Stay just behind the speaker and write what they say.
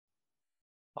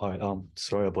All right,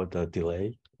 sorry about the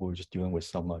delay. We're just dealing with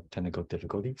some technical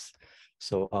difficulties.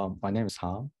 So my name is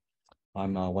Han.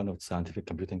 I'm one of the scientific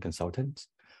computing consultants.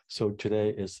 So today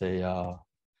is I'm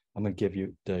gonna give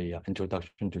you the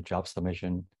introduction to job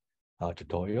submission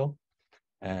tutorial.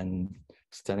 And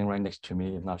standing right next to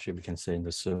me, I'm not sure if you can see in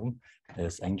the Zoom,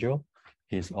 is Angel.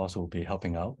 He's also will be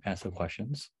helping out, answer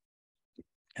questions.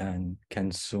 And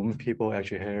can Zoom people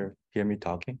actually hear me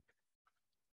talking?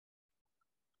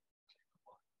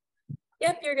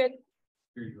 Yep, you're good.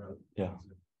 Yeah.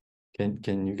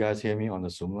 Can you guys hear me on the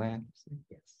Zoom land?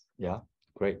 Yes. Yeah,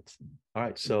 great. All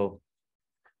right, so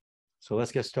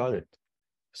let's get started.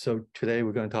 So today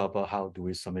we're going to talk about how do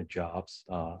we submit jobs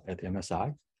at the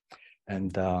MSI,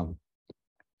 and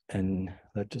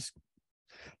let's just.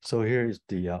 So here is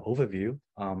the overview.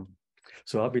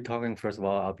 So I'll be talking first of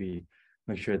all. I'll be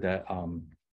make sure that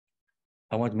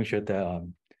I want to make sure that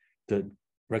the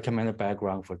recommended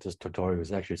background for this tutorial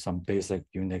is actually some basic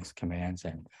Unix commands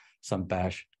and some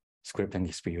Bash scripting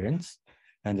experience.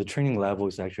 And the training level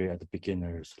is actually at the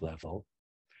beginner's level.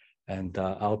 And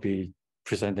I'll be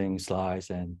presenting slides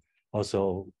and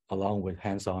also along with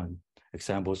hands-on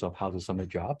examples of how to submit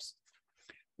jobs.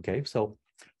 Okay,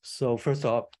 so first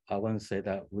off, I want to say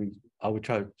that I will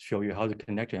try to show you how to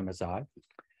connect to MSI,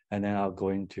 and then I'll go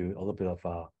into a little bit of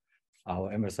our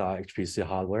MSI HPC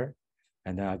hardware,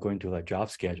 and then I'll go into like job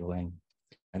scheduling,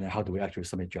 and then how do we actually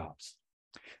submit jobs.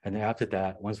 And then after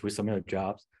that, once we submit our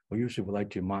jobs, we usually would like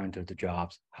to monitor the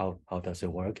jobs. How does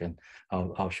it work? And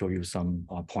I'll show you some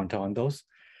pointer on those.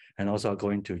 And also I'll go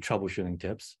into troubleshooting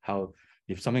tips, how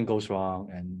if something goes wrong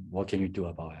and what can you do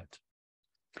about it.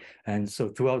 And so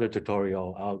throughout the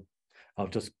tutorial,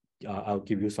 I'll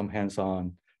give you some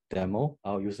hands-on demo.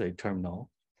 I'll use a terminal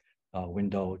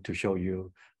window to show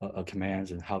you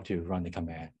commands and how to run the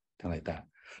command, thing like that.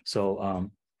 So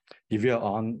if you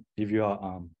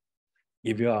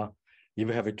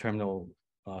have a terminal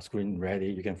screen ready,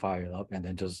 you can fire it up and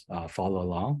then just follow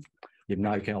along. If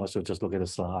not, you can also just look at the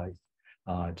slide,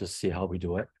 just see how we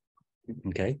do it.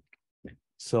 Okay.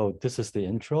 So this is the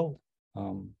intro.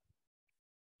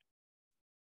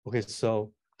 Okay,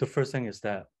 so the first thing is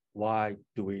that why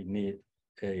do we need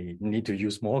to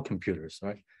use more computers,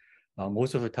 right?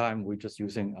 Most of the time, we're just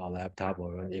using our laptop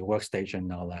or a workstation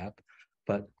in our lab,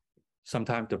 but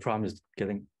sometimes the problem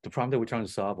that we're trying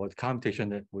to solve or the computation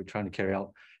that we're trying to carry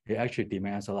out, it actually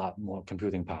demands a lot more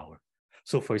computing power.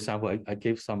 So for example, I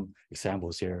gave some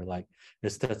examples here, like the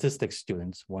statistics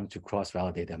students want to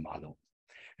cross-validate their model.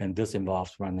 And this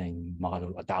involves running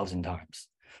model 1,000 times.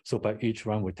 So by each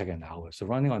run would take an hour. So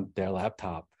running on their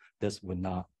laptop, this would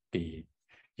not be,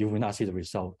 you will not see the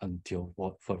result until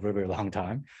for a very, very long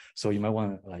time. So you might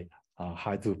want to like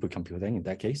high throughput computing in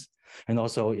that case. And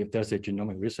also if there's a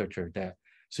genomic researcher that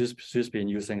she's been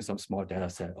using some small data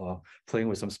set or playing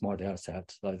with some small data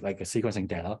sets, like a sequencing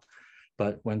data.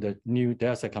 But when the new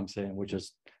data set comes in, which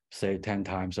is say 10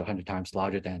 times or 100 times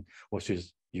larger than what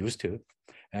she's used to,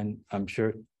 and I'm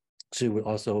sure she would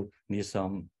also need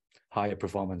some higher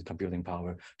performance computing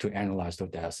power to analyze those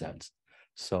data sets.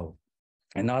 So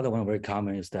another one very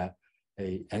common is that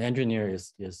an engineer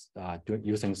is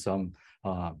using some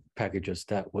packages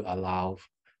that would allow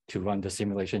to run the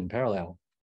simulation in parallel.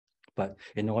 But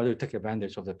in order to take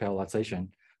advantage of the parallelization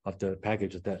of the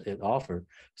packages that it offers,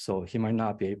 so he might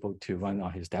not be able to run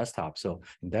on his desktop. So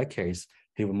in that case,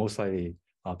 he will most likely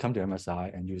come to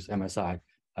MSI and use MSI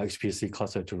HPC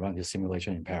cluster to run his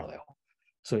simulation in parallel.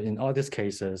 So in all these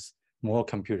cases, more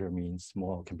computer means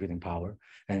more computing power.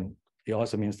 And it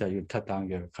also means that you cut down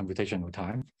your computational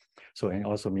time. So it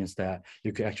also means that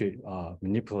you can actually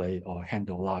manipulate or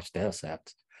handle large data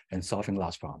sets and solving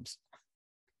large problems.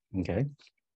 Okay.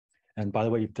 And by the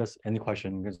way, if there's any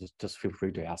question, just feel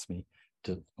free to ask me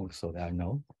so that I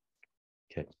know.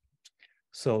 Okay.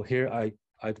 So here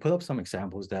I put up some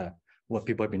examples that what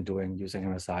people have been doing using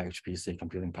MSI HPC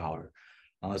computing power.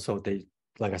 So they,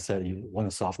 like I said, you want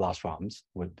to solve large problems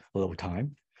with little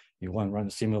time. You want to run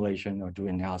a simulation or do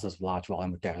analysis of large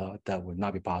volume of data that would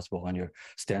not be possible on your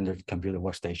standard computer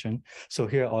workstation. So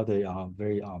here are the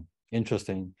very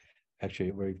interesting,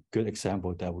 actually very good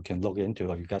example that we can look into,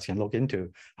 or you guys can look into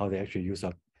how they actually use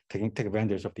take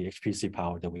advantage of the HPC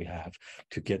power that we have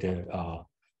to get their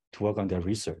to work on their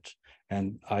research.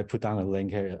 And I put down a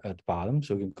link here at the bottom,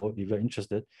 so you can go if you're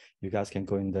interested. You guys can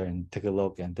go in there and take a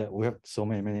look. And we have so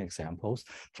many examples.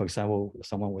 For example,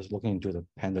 someone was looking into the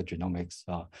panda genomics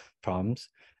problems,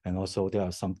 and also there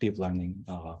are some deep learning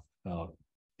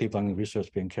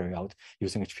research being carried out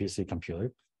using HPC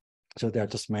computer. So there are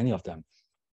just many of them.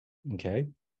 Okay.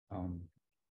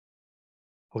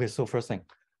 Okay. So first thing,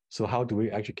 So how do we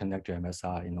actually connect to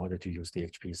MSI in order to use the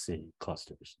HPC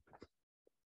clusters?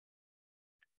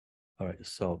 All right,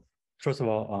 so first of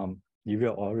all, if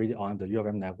you're already on the U of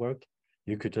M network,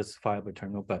 you could just fire up a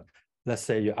terminal, but let's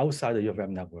say you're outside the U of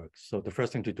M network. So the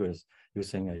first thing to do is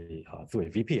using through a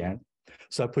VPN.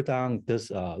 So I put down this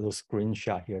little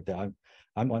screenshot here that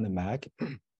I'm on the Mac.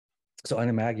 So on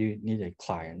the Mac, you need a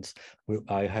client.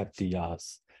 I have the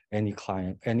any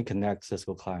Connect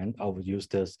Cisco client. I would use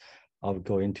this. I would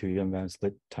go into UMM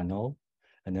split tunnel,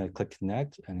 and then click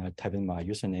Connect, and I type in my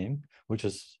username, which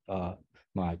is my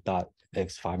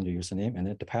 .x5 username, and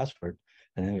then the password,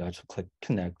 and then I just click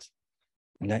Connect,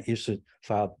 and then it should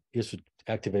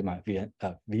activate my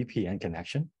VPN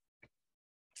connection.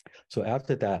 So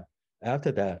after the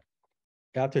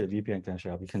VPN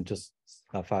connection, we can just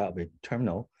fire up a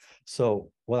terminal. So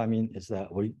what I mean is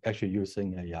that we're actually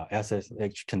using a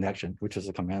SSH connection, which is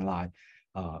a command line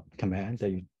command that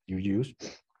you use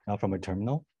from a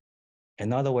terminal.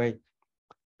 Another way,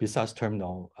 besides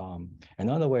terminal,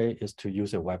 another way is to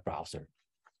use a web browser.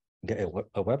 Okay,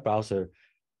 a web browser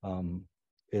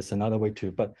is another way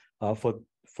too. But I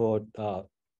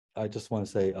just want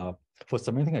to say for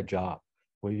submitting a job,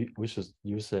 we should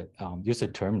use a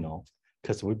terminal,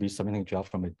 because we'll be submitting a job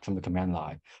from the command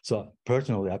line. So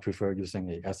personally, I prefer using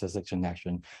a SSH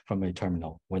connection from a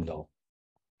terminal window.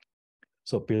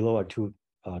 So below are two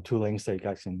links that you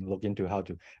guys can look into how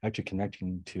to actually connect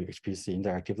to HPC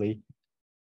interactively.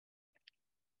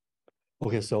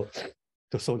 Okay, so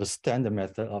the standard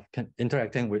method of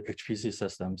interacting with HPC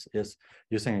systems is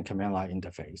using a command line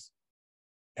interface.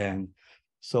 And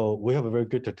so we have a very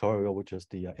good tutorial, which is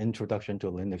the Introduction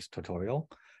to Linux tutorial.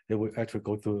 It will actually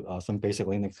go through some basic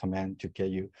Linux command to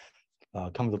get you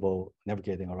comfortable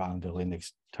navigating around the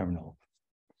Linux terminal.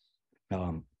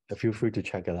 Feel free to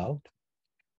check it out.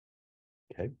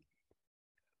 Okay.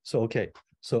 So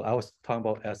I was talking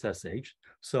about SSH.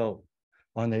 So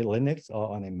on a Linux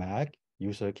or on a Mac,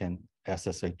 user can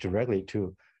SSH directly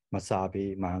to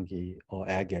Masabi, Mangi, or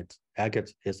Agate.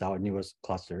 Agate is our newest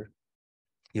cluster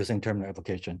using terminal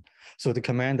application. So the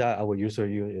command that I will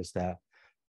usually use is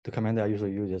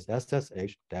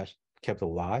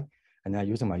SSH-Y, and then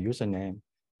using my username,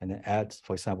 and then add,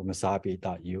 for example,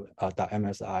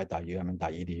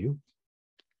 masabi.msi.um.edu.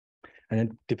 And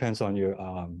it depends on your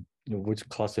which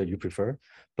cluster you prefer.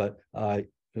 But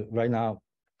right now,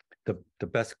 the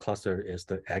best cluster is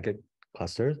the Agate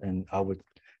cluster, and I would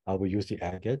use the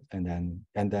Agate, and then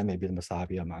maybe the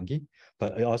Masabi or Mangi.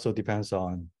 But it also depends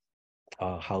on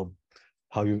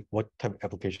what type of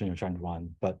application you're trying to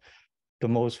run. But the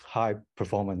most high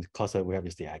performance cluster we have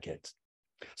is the Agate.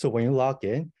 So when you log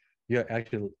in, you're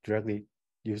actually directly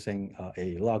using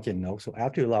a login node. So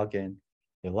after you log in,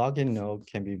 the login node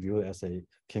can be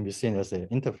seen as an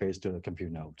interface to the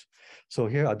compute node. So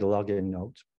here are the login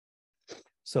nodes.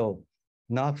 So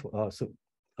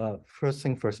first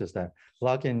thing first is that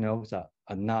login nodes are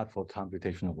not for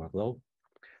computational workload,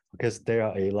 because there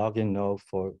are a login node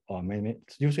for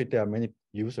usually there are many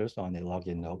users on a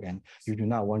login node, and you do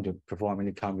not want to perform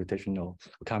any computation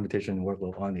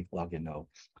workload on the login node.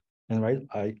 And right,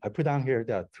 I put down here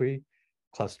there are 3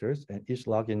 clusters, and each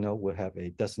login node will have a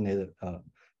designated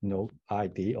node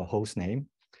ID or host name.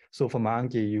 So for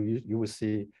Mangi, you will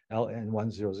see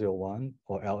LN1001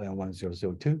 or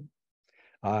LN1002.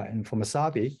 And for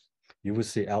Masabi, you will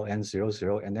see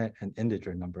LN00 and then an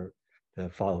integer number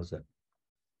that follows it.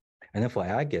 And then for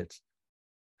Agate,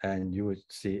 and you would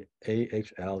see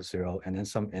AHL0 and then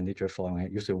some integer following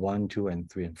it, usually 1, 2,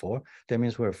 and 3, and 4. That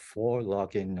means we have 4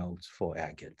 login nodes for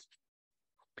Agate.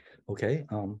 Okay,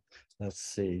 let's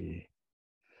see.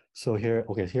 So here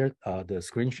the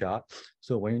screenshot.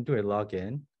 So when you do a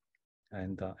login,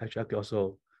 and actually I could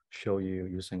also show you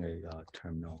using a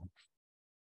terminal.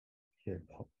 Here.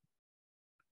 Oh.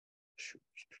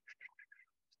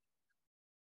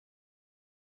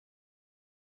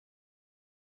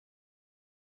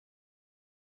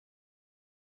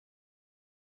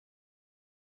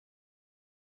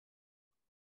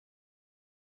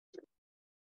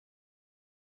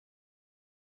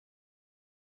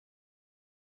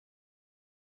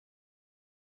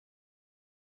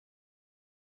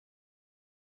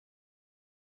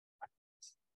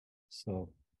 So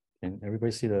can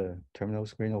everybody see the terminal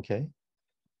screen okay?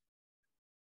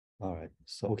 All right,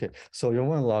 so so you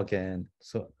want to log in.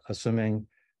 So assuming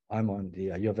I'm on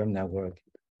the U of M network,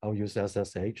 I'll use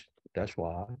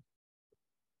SSH-Y.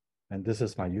 And this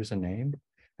is my username.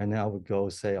 And then I would go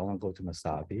say, I want to go to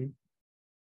Masabi.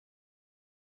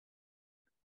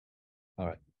 All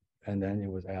right, and then it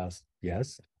would ask,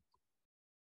 yes.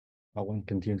 I want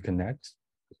to continue to connect.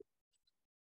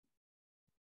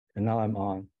 And now I'm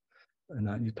on. And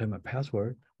I need to type my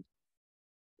password.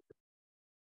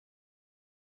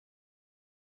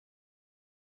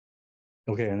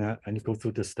 Okay, and I need to go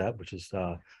through this step, which is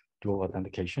dual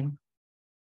authentication.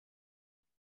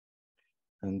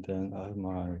 And then I have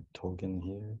my token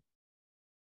here.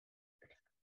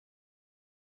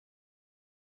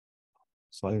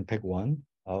 So I can pick one.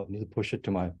 I'll need to push it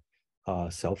to my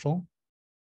cell phone.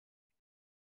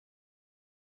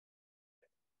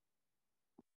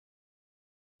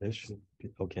 This should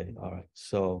be okay. All right.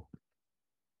 So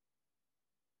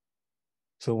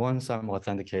once I'm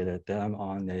authenticated, then I'm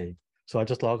on a. So I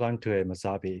just log on to a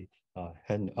Masabi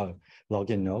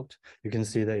login node. You can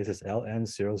see that it is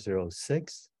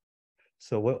LN006.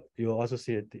 So what you'll also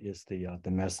see it is the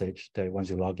message that once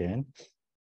you log in.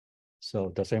 So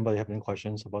does anybody have any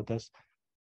questions about this?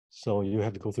 So you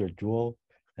have to go through a dual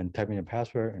and type in your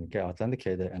password and get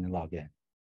authenticated and then log in.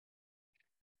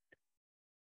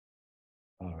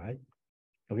 All right.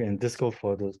 Okay, and this goes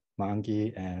for the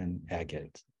Mangi and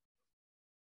Agate.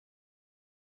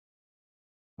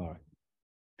 All right.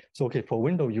 So okay, for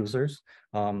Windows users,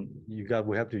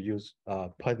 we have to use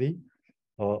PuTTY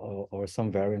or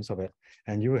some variants of it,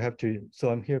 and you will have to.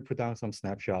 So I'm here put down some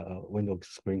snapshot Windows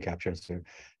screen capture. So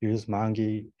you use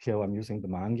Mangi. Here I'm using the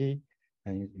Mangi,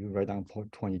 and you write down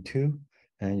port 22,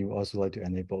 and you also like to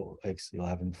enable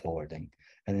X11 forwarding.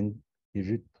 And then if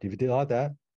you did all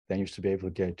that, then you should be able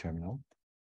to get a terminal,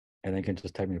 and then you can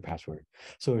just type in your password.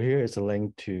 So here is a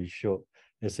link to show.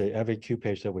 It's a FAQ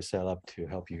page that we set up to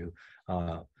help you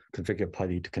configure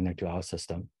PuTTY to connect to our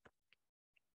system.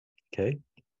 Okay.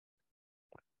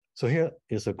 So here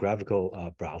is a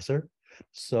graphical browser.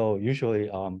 So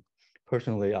usually,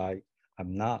 personally, I'm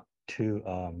not too.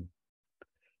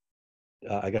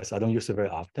 I guess I don't use it very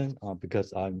often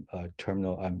because I'm a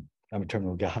terminal. I'm a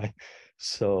terminal guy.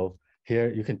 So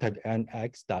here you can type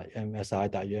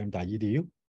nx.msi.um.edu,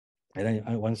 and then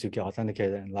once you get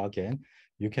authenticated and log in,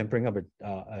 you can bring up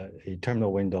a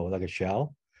terminal window like a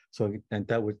shell. So and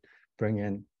that would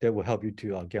help you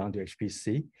to get onto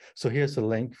HPC. So here's a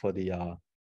link for the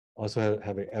also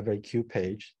have a FAQ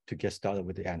page to get started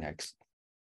with the NX.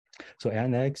 So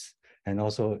NX, and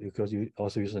also because you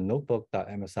also use a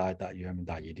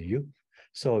notebook.msi.um.edu.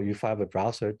 So you have a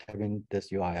browser, type in this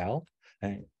URL,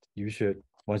 and you should,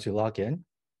 once you log in,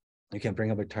 you can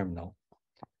bring up a terminal.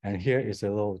 And here is a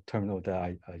little terminal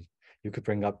that you could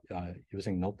bring up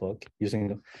using notebook,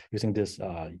 using this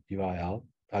URL.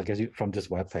 I guess from this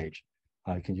web page,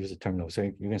 you can use the terminal, so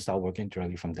you can start working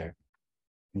directly from there.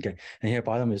 Okay, and here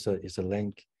bottom is a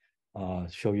link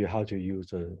show you how to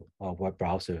use a web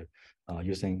browser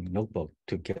using notebook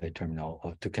to get a terminal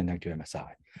or to connect to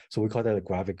MSI. So we call that a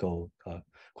graphical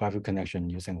connection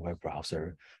using web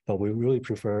browser, but we really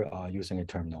prefer using a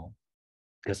terminal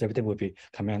because everything would be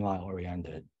command line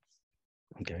oriented.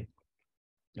 Okay,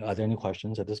 are there any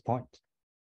questions at this point?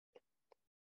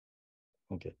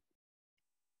 Okay,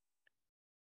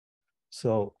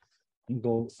 so I'm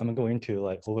gonna go into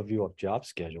like overview of job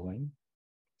scheduling.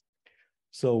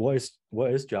 So what is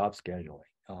job scheduling?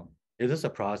 It is a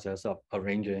process of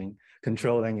arranging,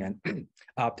 controlling, and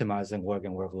optimizing work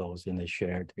and workloads in a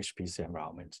shared HPC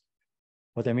environment.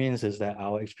 What that means is that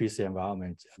our HPC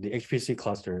environment, the HPC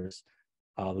clusters,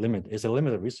 is a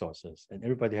limited resources, and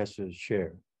everybody has to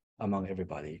share among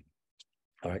everybody.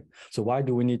 All right. So why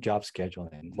do we need job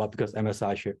scheduling? Well, because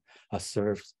MSI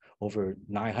serves over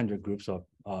 900 groups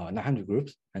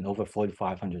and over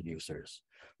 4,500 users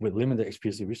with limited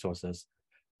HPC resources.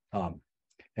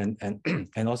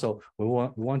 And also we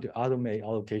want to automate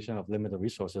allocation of limited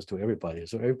resources to everybody,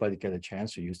 so everybody get a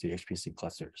chance to use the HPC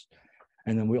clusters.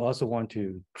 And then we also want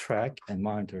to track and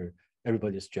monitor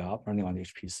everybody's job running on the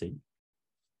HPC.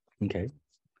 Okay.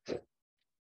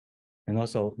 And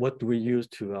also, what do we use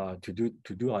to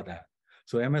do all that?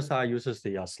 So MSI uses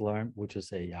the Slurm, which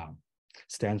is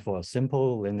stands for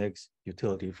Simple Linux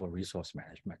Utility for Resource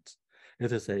Management.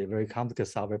 It is a very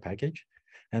complicated software package,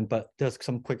 but there's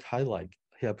some quick highlight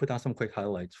here. I put down some quick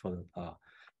highlights for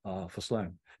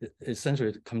Slurm. Essentially,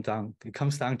 it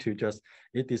comes down to just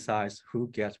it decides who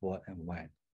gets what and when.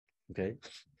 Okay,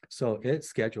 so it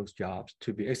schedules jobs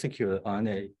to be executed on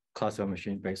a cluster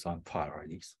machine based on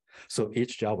priorities. So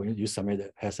each job when you submit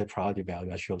it has a priority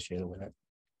value associated with it.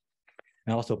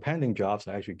 And also pending jobs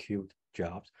are actually queued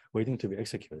jobs waiting to be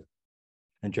executed.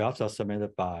 And jobs are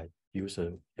submitted by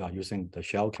user using the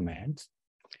shell commands.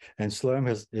 And Slurm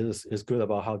is good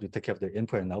about how to take care of the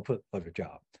input and output of your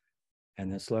job.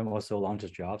 And then Slurm also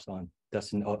launches jobs on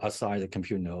aside the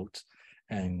compute nodes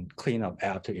and clean up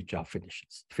after each job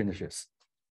finishes.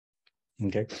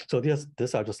 Okay, so these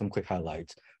are just some quick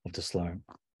highlights of the Slurm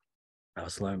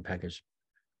package.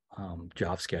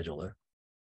 job scheduler.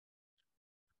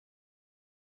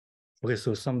 Okay,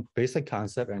 so some basic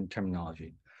concept and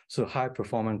terminology. So high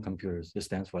performance computers, it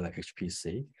stands for like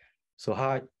HPC.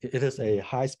 So it is a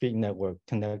high-speed network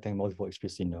connecting multiple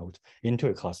HPC nodes into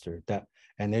a cluster that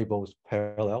enables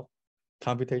parallel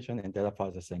computation and data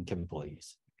processing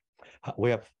capabilities.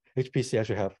 HPC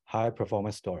actually have high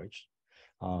performance storage,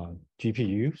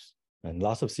 GPUs, and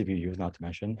lots of CPUs, not to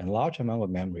mention, and large amount of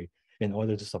memory in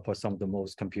order to support some of the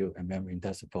most compute and memory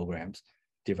intensive programs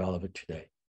developed today.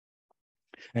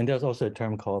 And there's also a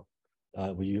term called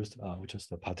we use, which is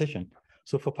the partition.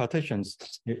 So for partitions,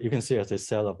 you can see as a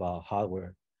set of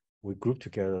hardware, we group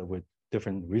together with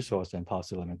different resource and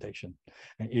policy limitation,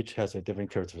 and each has a different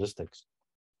characteristics.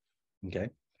 Okay,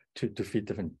 to fit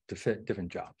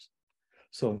different jobs.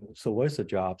 So what's the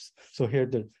jobs? So here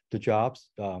the jobs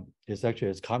is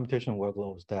actually computation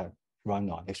workloads that run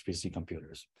on HPC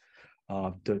computers.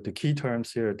 The key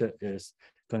terms here that is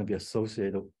going to be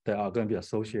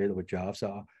associated with jobs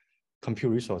are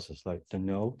compute resources like the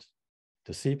node,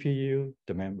 the CPU,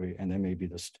 the memory, and then maybe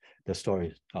the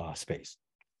storage space.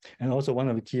 And also one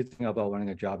of the key things about running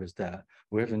a job is that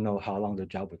we have to know how long the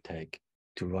job would take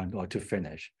to run or to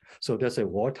finish. So there's a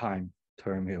wartime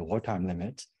term here, wartime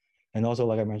limit. And also,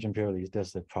 like I mentioned previously,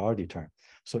 there's a priority term.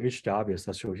 So each job is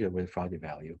associated with priority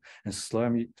value. And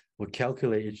Slurm will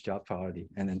calculate each job priority.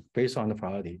 And then based on the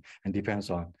priority, and depends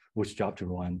on which job to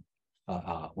run,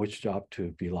 which job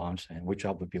to be launched, and which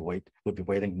job would be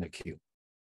waiting in the queue.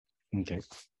 Okay.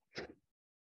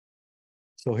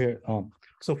 So here,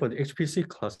 so for the HPC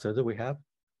cluster that we have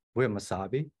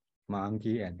Masabi,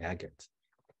 Mangi, and Agate.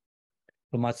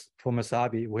 For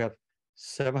Masabi, we have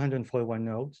 741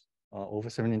 nodes, over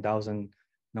 17,000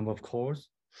 number of cores.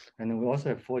 And then we also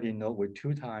have 40 nodes with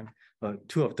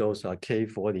two of those are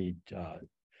K40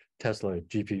 Tesla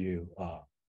GPU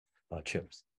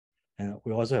chips. And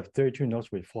we also have 32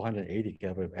 nodes with 480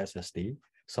 GB of SSD,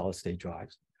 solid state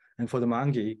drives. And for the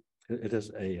Mangi, it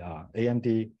is a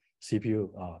AMD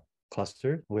CPU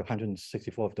cluster. We have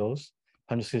 164 of those,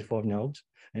 164 nodes,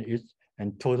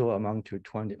 and total amount to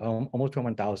almost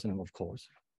 21,000 of cores.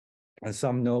 And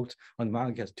some nodes on the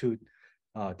Mangi has 2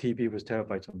 TB with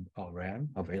terabytes of RAM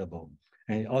available.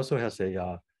 And it also has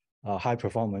a high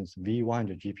performance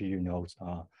V100 GPU nodes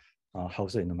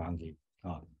housed in the Mangi,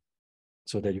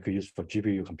 so that you could use for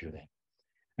GPU computing.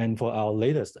 And for our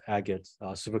latest Agate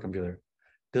supercomputer,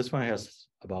 this one has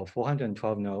about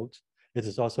 412 nodes. It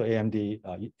is also AMD,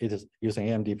 it is using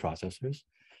AMD processors.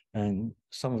 And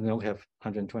some of the nodes have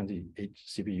 128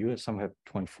 CPU, some have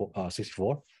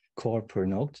 64 core per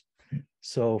node.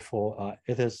 So for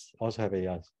it is also have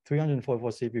a 344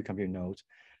 CPU compute nodes,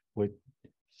 with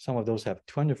some of those have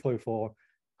 244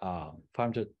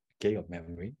 500 gig of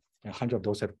memory, and 100 of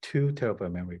those have 2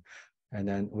 terabyte memory. And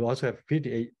then we also have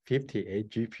 58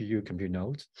 GPU compute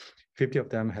nodes. 50 of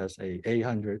them has a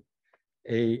A100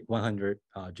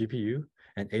 GPU,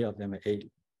 and 8 of them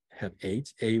have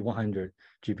 8 A100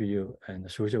 GPU and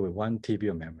associated with 1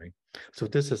 TB of memory. So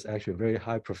this is actually very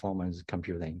high performance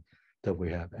computing that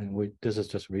we have, and this is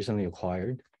just recently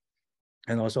acquired.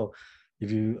 And also,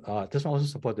 if you this one also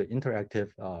support the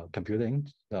interactive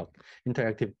computing,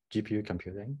 interactive GPU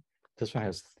computing. This one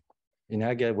has, in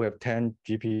Agate, we have 10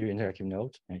 GPU interactive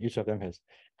nodes, and each of them has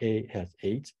 8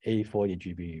 A40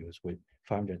 GPUs with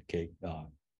 500 gig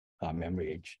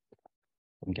memory each.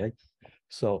 Okay,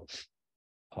 so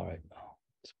all right,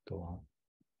 let's go on.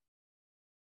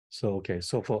 So, okay,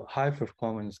 so for high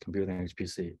performance computing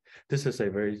HPC, this is a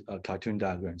very cartoon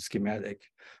diagram schematic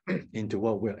into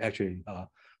what we're actually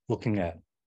looking at.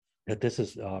 That this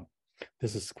is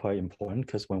quite important,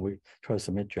 because when we try to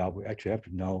submit job, we actually have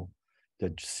to know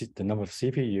the number of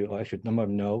CPU, or actually number of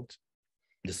nodes,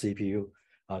 the CPU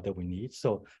that we need.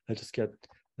 So let's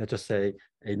just say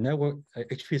a network,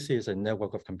 HPC is a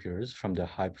network of computers from the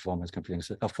high performance computing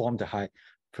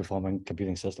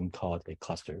system called a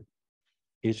cluster.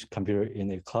 Each computer in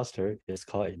a cluster is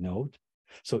called a node.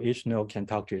 So each node can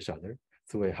talk to each other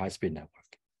through a high-speed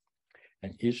network.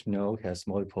 And each node has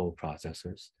multiple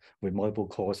processors with multiple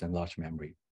cores and large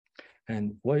memory.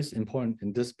 And what is important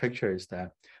in this picture is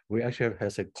that we actually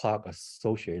have a clock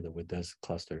associated with this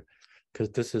cluster,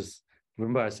 because this is,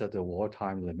 remember I said the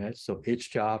wartime limit. So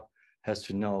each job has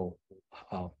to know,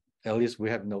 at least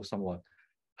we have to know somewhat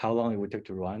how long it would take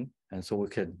to run. And so we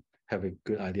can have a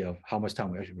good idea of how much time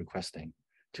we're actually requesting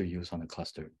to use on the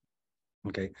cluster.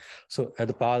 Okay, so at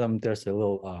the bottom, there's a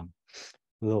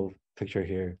little picture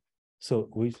here. So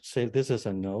we say this is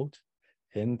a node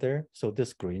in there. So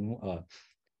this green,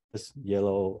 this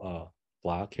yellow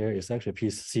block here is actually a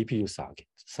piece CPU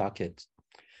socket.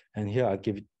 And here I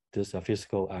give this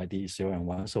physical ID 0 and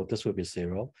 1. So this will be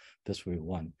 0, this will be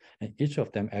 1. And each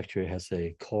of them actually has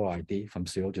a core ID from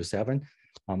 0 to 7.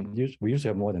 We usually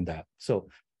have more than that. So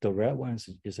the red one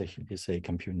is a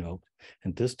compute node,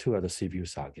 and these two are the CPU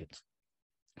sockets.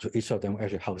 So each of them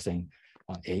actually housing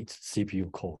 8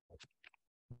 CPU cores.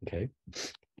 Okay.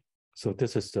 So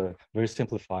this is the very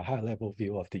simplified high-level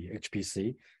view of the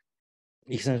HPC.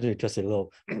 Essentially, just a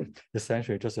little, you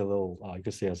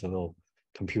can see as a little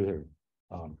computer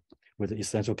with the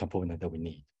essential component that we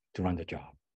need to run the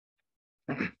job.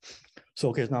 So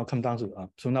okay, now come down to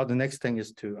so now the next thing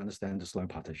is to understand the Slurm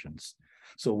partitions.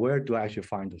 So where do I actually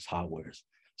find those hardwares?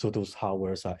 So those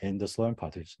hardwares are in the Slurm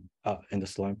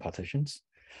partitions.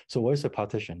 So what is a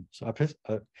partition? So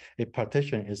a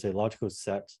partition is a logical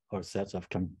set or sets of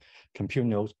compute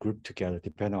nodes grouped together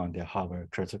depending on their hardware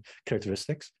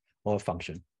characteristics or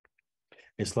function.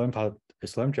 A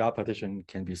Slurm job partition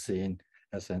can be seen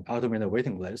as an automated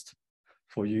waiting list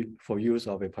for use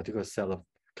of a particular set of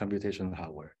computational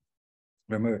hardware.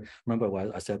 Remember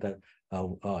what I said that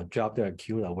job that are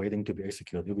queued are waiting to be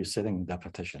executed, you'll be sitting in that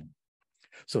partition.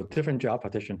 So different job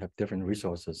partitions have different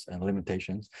resources and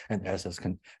limitations and access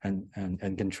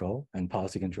and control and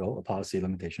policy control or policy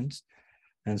limitations.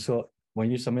 And so when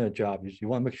you submit a job, you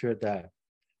want to make sure that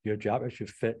your job actually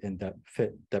fit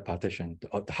that partition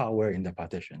or the hardware in that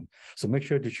partition. So make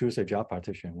sure to choose a job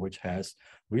partition which has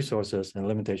resources and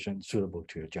limitations suitable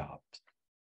to your job.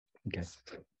 Okay.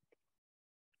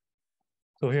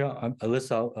 So here I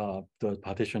list out the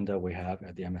partition that we have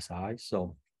at the MSI.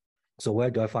 So where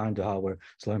do I find the hardware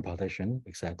Slurm partition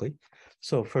exactly?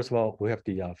 So first of all, we have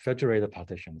the federated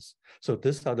partitions. So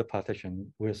these are the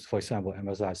partition with, for example,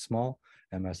 MSI small,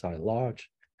 MSI large,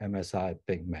 MSI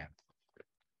big map.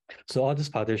 So all these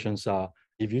partitions are,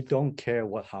 if you don't care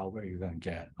what hardware you're going to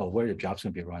get or where your job's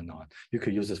going to be run on, you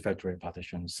could use this federated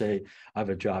partition. Say I have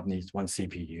a job needs 1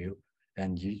 CPU,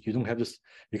 and you don't have this,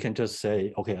 you can just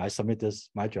say, okay, I submit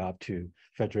my job to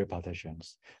federated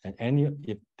partitions. And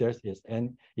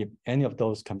if any of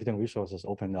those computing resources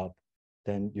open up,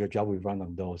 then your job will run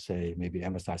on those, say maybe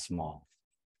MSI small.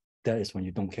 That is when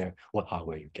you don't care what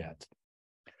hardware you get.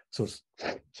 So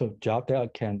job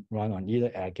that can run on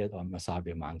either Agate or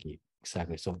Masabi or Mangi.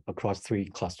 Exactly. So across 3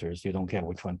 clusters, you don't care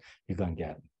which one you're going to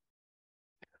get.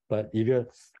 But if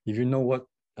you know what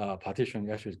partition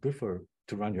actually is good for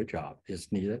to run your job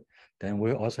is needed, then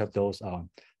we also have those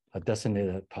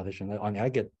designated partition on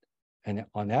Agate. And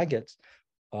on Agate,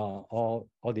 all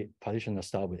the partitions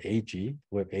start with AG.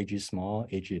 We have AG small,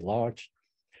 AG large,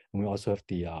 and we also have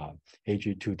the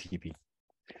AG2TB.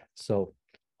 So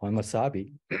on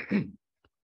Masabi,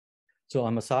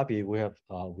 we have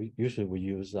we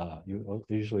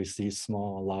usually see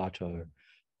small, large, or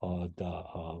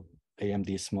the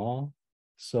AMD small.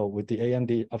 So with the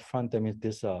AMD upfront, that means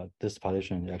this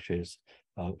partition actually is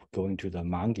going to the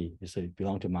Mangi. It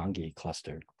belongs to Mangi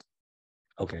cluster.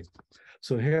 Okay,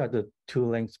 so here are the 2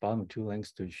 links, bottom 2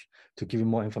 links to give you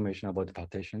more information about the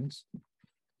partitions.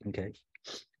 Okay,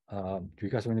 do you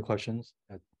guys have any questions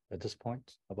at this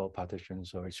point about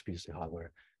partitions or HPC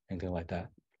hardware, anything like that?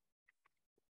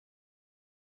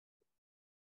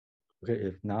 Okay,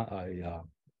 if not,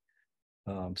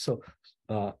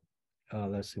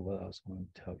 let's see what else I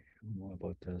want to tell you more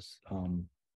about this.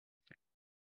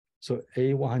 So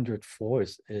A104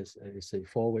 is a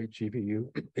 4-way GPU,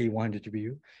 A100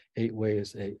 GPU. 8-way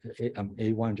is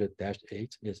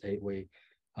A100-8 is 8-way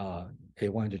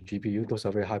A100 GPU. Those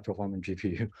are very high performance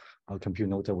GPU compute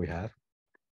nodes that we have.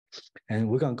 And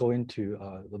we're going to go into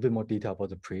a little bit more detail about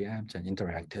the preamps and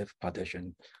interactive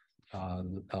partition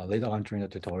later on during the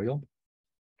tutorial.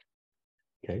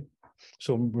 Okay,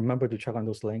 so remember to check on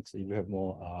those links if you have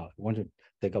more, want to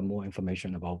take up more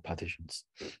information about partitions.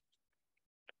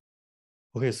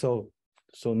 Okay, so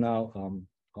now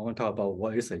I want to talk about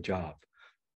what is a job.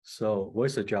 So what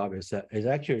is a job is that it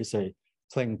actually is a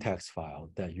plain text file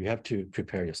that you have to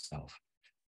prepare yourself.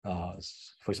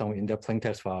 For example, in that plain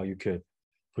text file, you could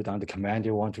put down the command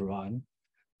you want to run,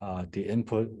 the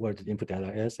input, where the input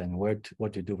data is, and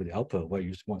what to do with the output, where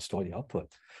you want to store the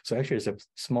output. So actually, it's a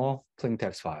small plain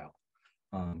text file,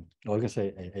 or you can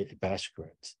say a bash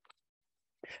script.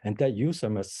 And that user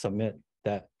must submit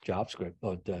that job script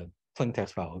or the plain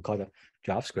text file, we call it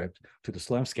JavaScript, to the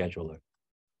Slurm scheduler.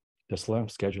 The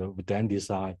Slurm scheduler would then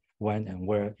decide when and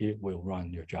where it will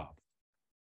run your job.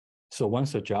 So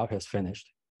once the job has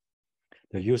finished,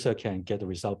 the user can get the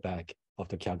result back of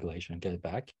the calculation, get it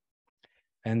back.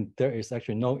 And there is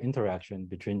actually no interaction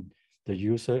between the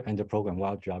user and the program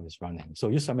while the job is running. So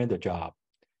you submit the job,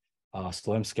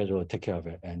 Slurm scheduler take care of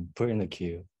it and put it in the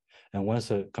queue. And once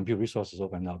the compute resources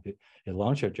open up, it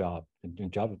launch your job, and the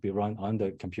job will be run on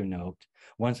the compute node.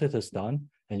 Once it is done,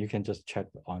 then you can just check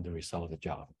on the result of the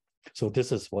job. So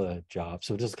this is what a job.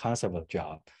 So this concept of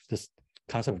job, this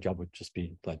concept of job would just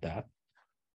be like that.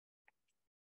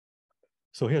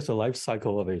 So here's the life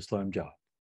cycle of a Slurm job.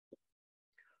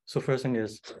 So first thing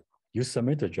is you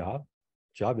submit the job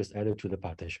is added to the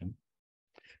partition.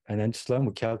 And then Slurm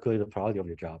will calculate the priority of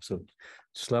your job. So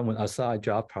Slurm will assign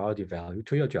job priority value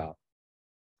to your job.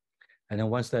 And then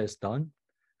once that is done,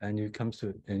 and you come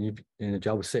to, and the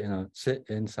job will sit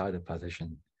inside the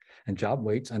partition. And job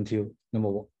waits until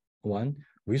number one,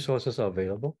 resources are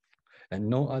available, and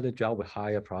no other job with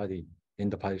higher priority in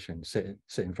the partition sit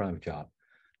in front of the job.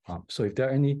 So if there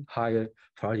are any higher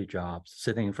priority jobs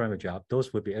sitting in front of a job,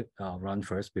 those would be run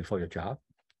first before your job.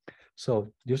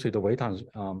 So usually the wait time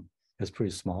is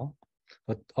pretty small,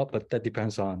 but that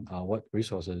depends on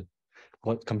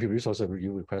what compute resources are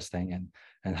you requesting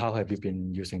and how have you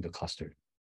been using the cluster.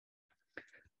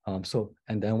 And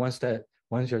then once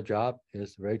your job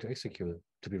is ready to execute,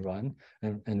 to be run,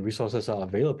 and resources are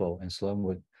available, and Slurm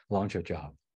would launch your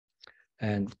job.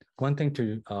 And one thing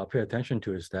to pay attention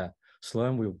to is that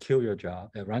Slurm will kill your job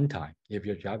at runtime if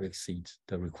your job exceeds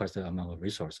the requested amount of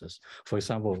resources. For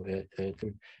example,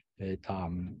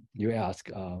 you ask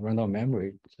random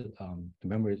memory, the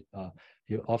memory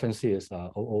you often see is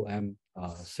OOM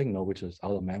signal, which is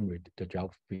out of memory, the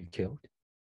job will be killed.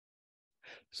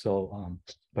 So,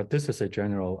 but this is a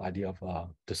general idea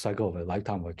of the cycle of a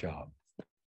lifetime of a job.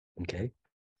 Okay,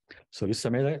 so you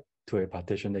submit it to a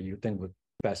partition that you think would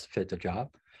best fit the job.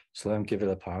 Slurm give it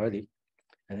a priority,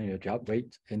 and then your job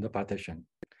waits in the partition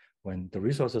when the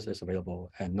resources is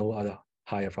available and no other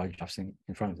higher priority jobs in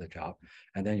front of the job,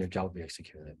 and then your job will be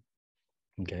executed.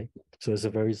 Okay, so it's a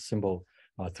very simple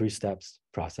 3 steps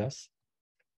process.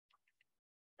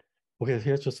 Okay,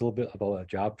 here's just a little bit about a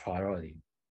job priority.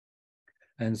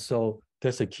 And so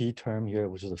there's a key term here,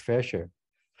 which is a fair share.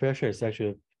 Fair share is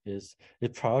actually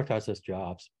it prioritizes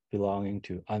jobs belonging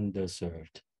to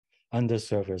underserved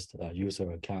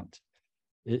user account.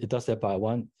 It does that by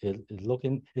it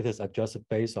is adjusted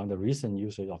based on the recent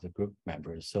usage of the group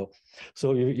members. So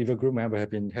if a group member have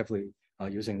been heavily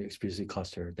using the HPC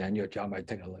cluster, then your job might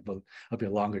take a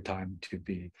bit longer time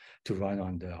to run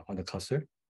on the cluster.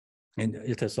 And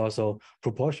it is also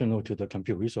proportional to the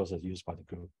compute resources used by the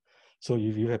group. So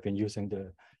if you have been using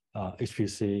the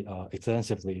HPC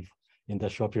extensively in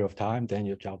that short period of time, then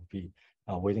your job will be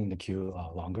waiting in the queue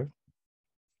longer.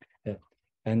 Yeah.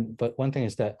 But one thing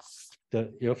is that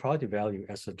your priority value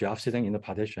as a job sitting in the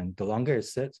partition, the longer it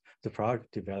sits, the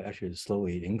priority value actually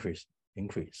slowly increase.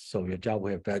 So your job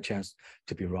will have a better chance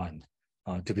to be run,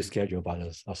 to be scheduled by the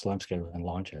Slurm scheduler and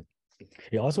launch it.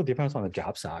 It also depends on the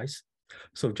job size.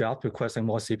 So jobs requesting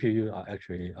more CPU are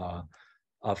actually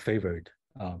are favored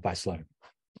by Slurm.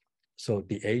 So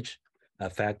the age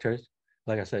factors,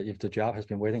 like I said, if the job has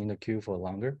been waiting in the queue for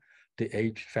longer, the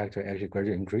age factor actually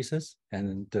greatly increases,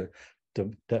 and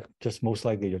that just most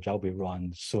likely your job will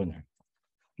run sooner.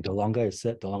 The longer it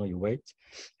sits, the longer you wait,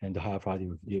 and the higher priority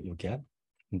you get.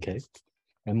 Okay,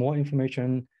 and more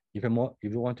information. If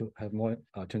you want to have more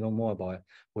to know more about it,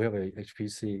 we have a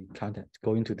HPC content.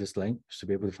 Go into this link to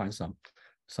be able to find some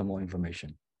more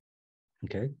information.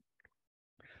 Okay.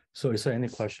 So is there any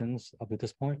questions up at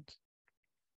this point?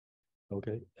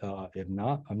 Okay. If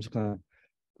not, I'm just gonna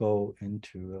go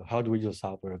into how do we use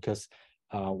software, because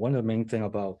one of the main thing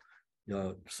about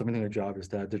submitting a job is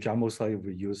that the job most likely will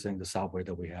be using the software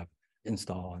that we have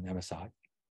installed on MSI.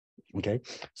 Okay.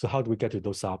 So how do we get to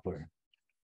those software?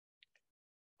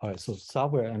 All right, so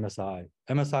software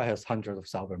MSI has hundreds of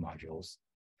software modules.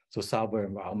 So software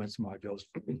environments modules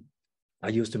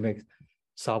are used to make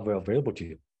software available to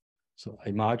you. So a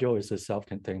module is a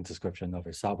self-contained description of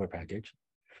a software package.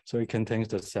 So it contains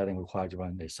the setting required to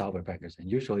run a software package, and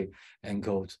usually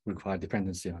encodes required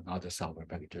dependency on other software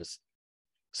packages.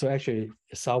 So actually,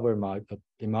 a software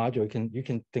module, you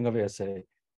can think of it as a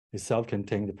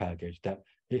self-contained package that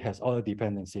it has all the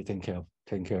dependency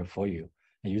taken care of for you.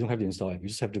 And you don't have to install it. You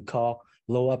just have to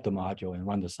load up the module and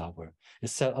run the software. It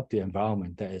set up the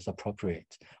environment that is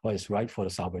appropriate or is right for the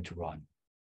software to run.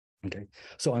 Okay,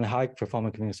 so on a high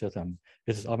performance computing system,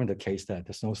 this is often the case that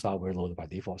there's no software loaded by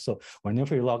default. So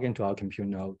whenever you log into our compute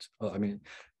node,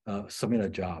 submit a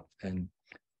job, and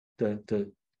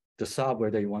the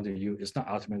software that you want to use is not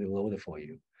automatically loaded for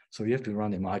you. So you have to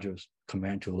run a module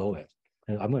command to load it.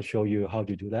 And I'm going to show you how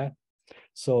to do that.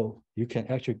 So you can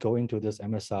actually go into this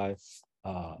MSI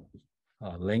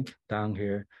link down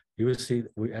here. You will see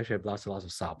we actually have lots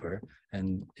of software,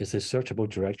 and it's a searchable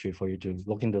directory for you to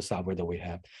look into the software that we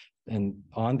have. and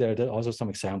on there are also some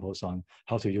examples on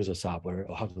how to use a software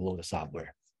or how to load the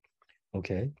software.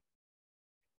 Okay.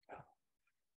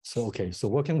 So okay, so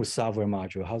working with software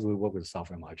module, how do we work with the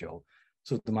software module?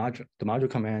 So the module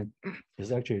command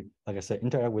is actually, like I said,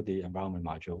 interact with the environment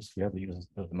modules. You have to use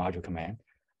the module command.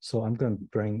 So I'm going to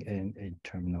bring in a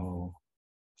terminal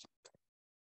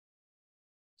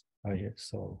right here.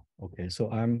 So okay, so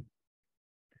can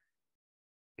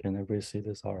everybody see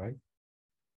this all right?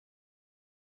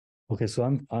 Okay, so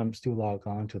I'm still logged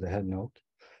on to the head node.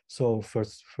 So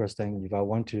first thing, if I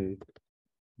want to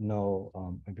know,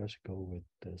 maybe I should go with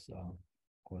this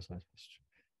course size.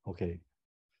 Okay,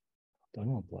 I don't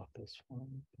want to block this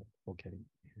one. Okay.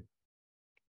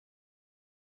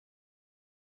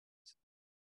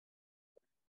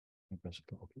 Maybe I should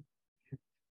go. Okay.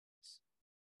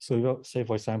 So you say,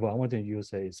 for example, I want to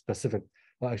use a specific.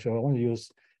 Well, actually, I want to use.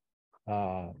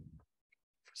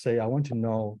 Say I want to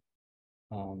know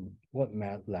what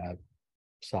MATLAB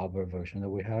software version that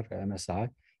we have at MSI.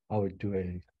 I would do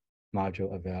a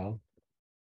module eval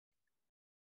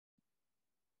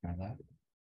MATLAB.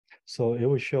 So it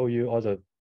will show you all the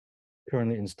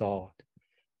currently installed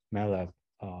MATLAB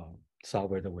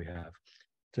software that we have.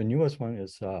 The newest one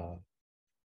is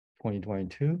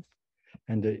 2022,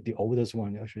 and the oldest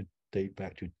one actually date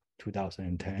back to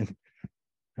 2010.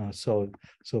 So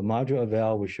module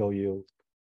eval will show you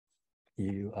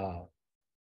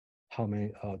how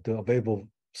many the available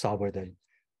software that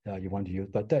you want to use.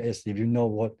 But that is if you know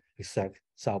what exact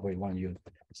software you want to use.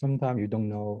 Sometimes you don't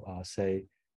know. Say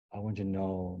I want to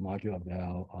know module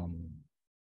eval.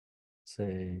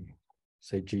 Say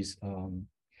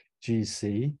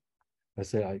GC. Let's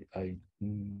say I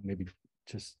maybe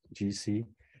just GC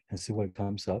and see what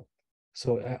comes up.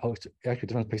 So actually,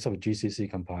 this one picks up a GCC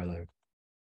compiler.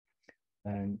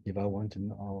 And if I want to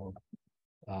know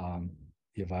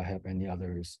if I have any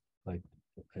others, like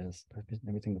let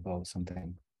me think about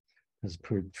something that's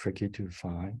pretty tricky to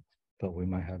find, but we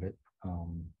might have it.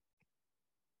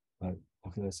 But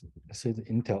okay, let's say the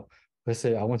Intel. Let's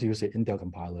say I want to use the Intel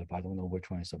compiler, but I don't know which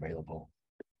one is available.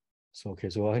 So okay,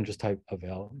 so I can just type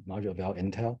eval module eval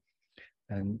Intel,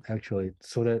 and actually,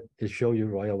 so that it show you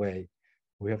right away,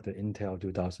 we have the Intel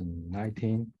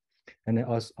 2019, and then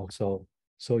also,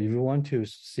 so if you want to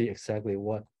see exactly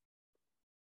what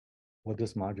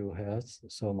this module has,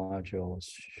 so module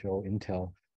show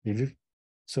Intel. If you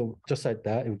so just like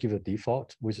that, it will give a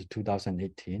default, which is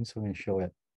 2018. So we can show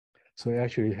it. So it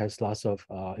actually has lots of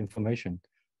information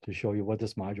to show you what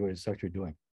this module is actually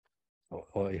doing.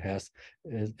 Or it has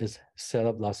it's set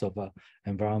up lots of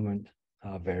environment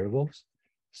variables.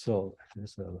 So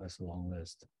it's a long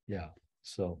list. Yeah.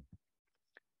 So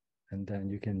and then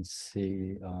you can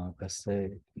see, let's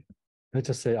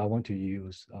just say I want to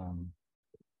use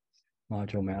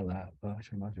module MATLAB,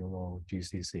 actually module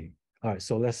GCC. All right,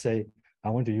 so let's say I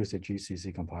want to use a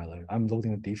GCC compiler. I'm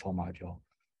loading a default module.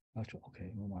 Actually,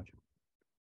 okay, no module.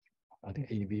 I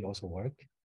think AV also work.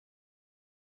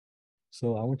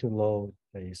 So I want to load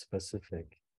a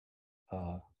specific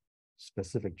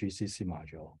GCC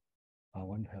module. I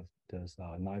want to have this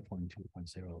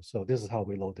 9.2.0. So this is how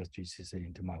we load this GCC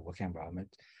into my working environment,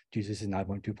 GCC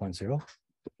 9.2.0.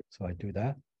 So I do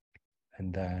that,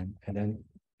 and then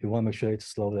you want to make sure it's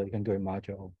slow that you can do a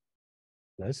module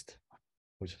list,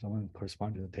 which is going to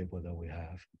correspond to the table that we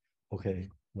have. Okay,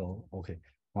 no, okay,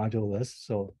 module list.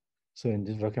 So in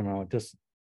this working environment,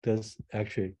 this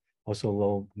actually also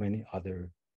load many other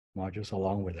modules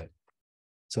along with it.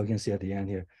 So you can see at the end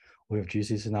here, we have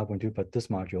GCC 9.2, but this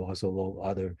module also load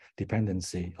other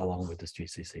dependency along with this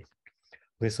GCC.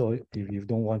 Okay, so if you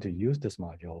don't want to use this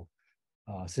module,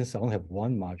 since I only have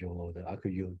one module loaded, I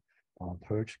could use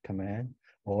purge command,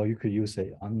 or you could use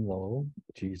a unload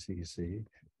GCC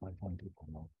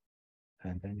 9.2.0,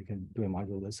 and then you can do a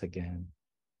module list again.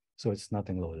 So it's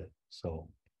nothing loaded. So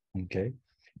okay,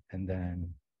 and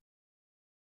then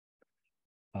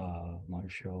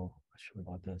Marshall, not sure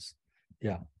about this.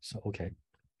 Yeah. So okay.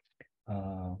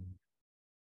 You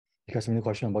guys have any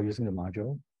question about using the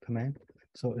module command?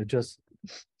 So it just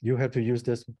you have to use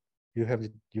this. You have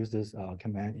to use this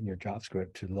command in your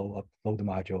JavaScript to load the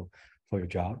module for your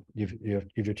job. If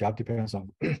your job depends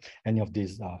on any of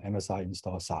these MSI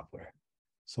install software.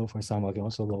 So for example, I can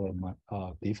also load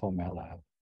a default MATLAB,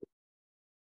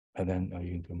 and then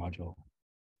you can do module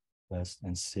list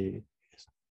and see.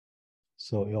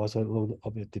 So you also load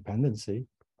up a dependency,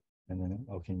 and then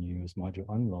I can use module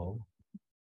unload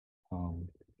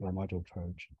or module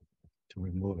purge to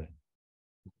remove it.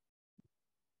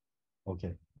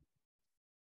 Okay.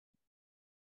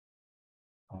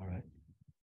 All right.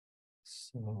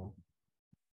 So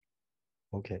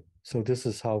Okay, so this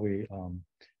is how we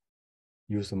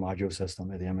use the module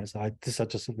system at the MSI. These are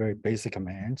just very basic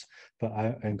commands, but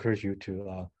I encourage you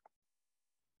to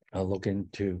look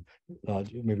into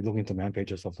maybe look into man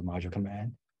pages of the module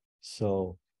command.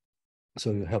 So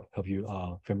you help you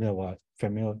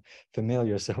familiar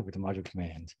yourself with the module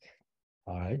commands.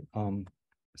 All right.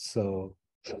 So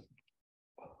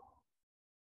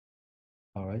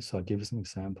all right, so I'll give you some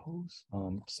examples.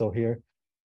 So here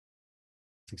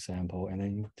example, and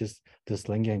then this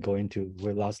link can go into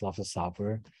with lots of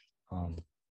software.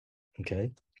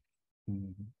 Okay.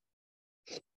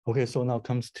 Okay, so now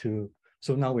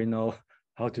we know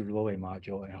how to load a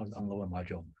module and how to unload a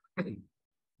module.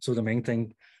 So the main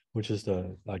thing, which is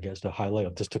I guess the highlight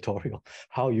of this tutorial,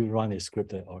 how you run a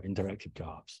scripted or interactive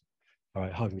jobs. All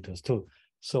right, how do you do this too?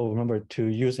 So remember, to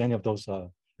use any of those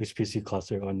HPC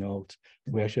cluster or nodes,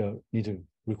 we actually need to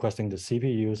requesting the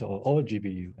CPUs or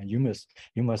GPU, and you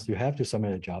have to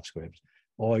submit a JavaScript,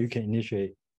 or you can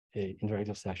initiate a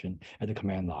interactive session at the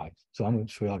command line. So I'm going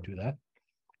to show you how to do that.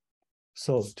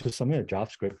 So to submit a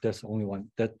JavaScript, there's only one,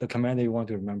 that the command that you want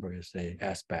to remember is a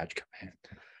sbatch command.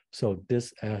 So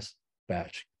this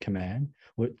sbatch command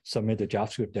would submit the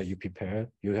JavaScript that you prepare,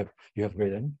 you have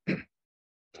written.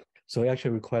 So it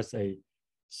actually requests to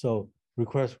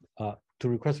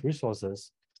request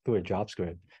resources through a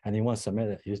JavaScript, and you want to submit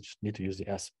it, you just need to use the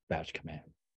sbatch command.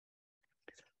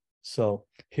 So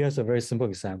here's a very simple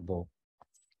example.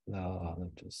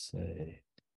 Let's just say,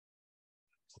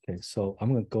 okay, so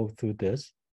I'm going to go through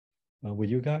this with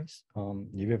you guys.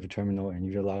 If you have a terminal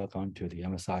and you log on to the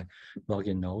MSI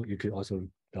login node, you could also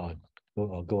do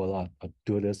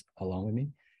this along with me.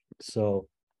 So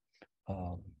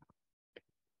do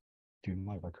you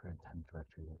mind if I create a temp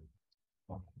directory?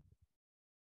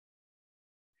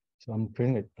 So I'm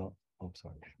creating it. Oh,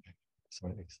 sorry,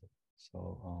 exit.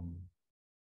 So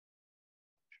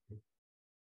do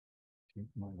you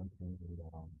mind if I create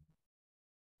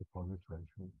the project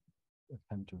directory?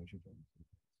 Temp directory.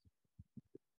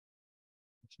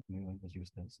 Let's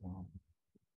use this.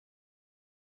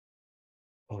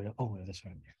 Oh yeah, that's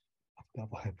right. I forgot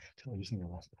why I'm using the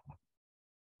last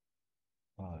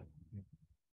one.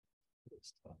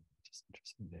 It's just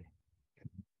interesting day.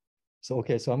 So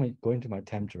okay, so I'm going to my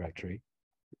temp directory,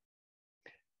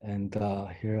 and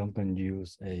here I'm going to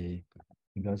use a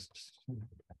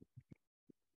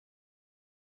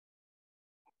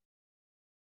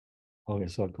okay.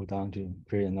 So I'll go down to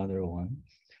create another one.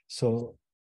 So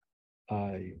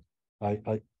I'm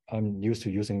used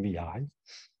to using VI.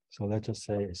 So let's just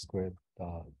say a script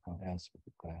as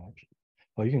batch,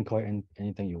 or you can call it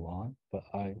anything you want. But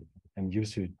I am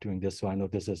used to doing this, so I know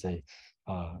this is a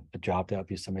job that I'll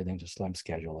be submitting to Slurm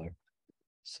scheduler.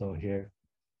 So here,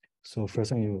 so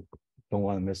first thing you don't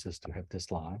want to miss is to have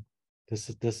this line. This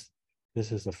is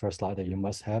the first line that you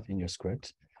must have in your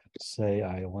script. Say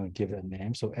I want to give it a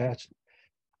name. So #as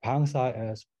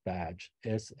badge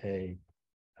is a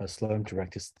Slurm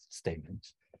directed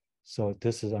statement. So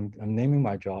this is I'm naming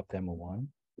my job demo1,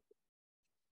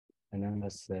 and then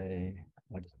let's say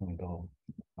I just want to go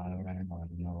random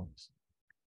nodes,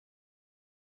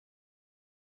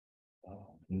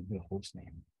 the host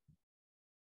name,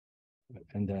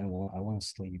 and then I want to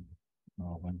sleep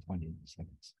 120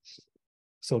 seconds.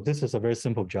 So this is a very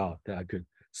simple job that I could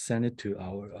send it to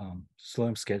our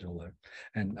Slurm scheduler,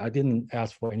 and I didn't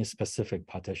ask for any specific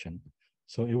partition,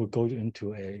 so it would go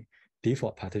into a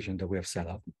default partition that we have set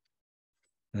up.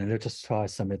 And let's just try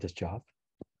submit this job.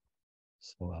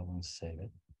 So I want to save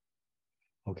it.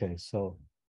 Okay, so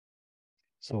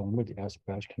I'm with the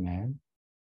sbatch command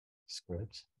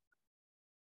script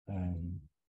and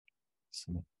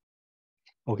submit.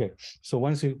 Okay, so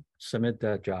once you submit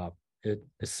that job, it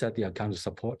set the account to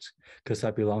support because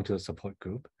I belong to the support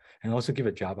group, and also give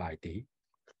a job ID.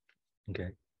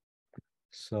 Okay,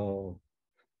 so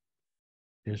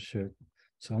it should.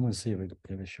 So I'm gonna see if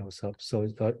it shows up. So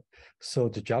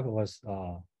the job was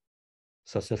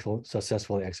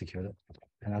successfully executed,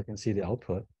 and I can see the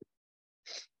output.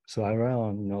 So I run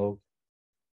on node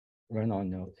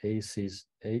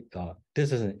AC8.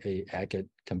 This is a Agate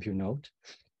compute node.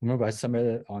 Remember, I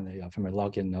submitted on from a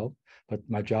login node, but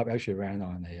my job actually ran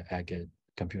on a Agate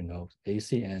compute node,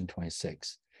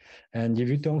 ACN26. And if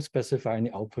you don't specify any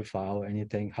output file or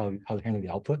anything, how to handle the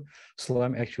output,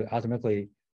 Slurm actually automatically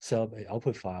set up an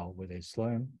output file with a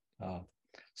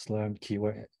Slurm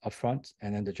keyword upfront,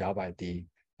 and then the job ID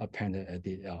appended at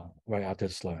the right after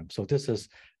Slurm. So this is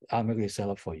automatically set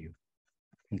up for you.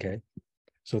 Okay,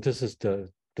 so this is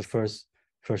the first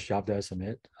job that I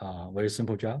submit. Very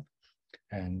simple job,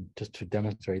 and just to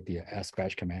demonstrate the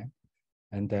sbatch command,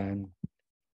 and then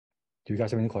Do you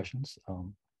guys have any questions?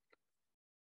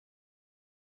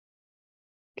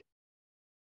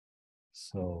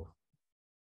 So,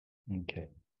 okay.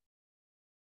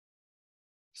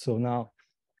 So now,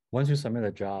 once you submit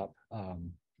a job,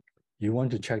 you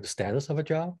want to check the status of a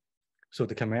job. So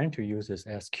the command to use is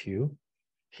SQ.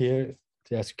 Here,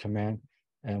 the SQ command,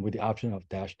 and with the option of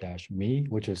 --me,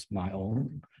 which is my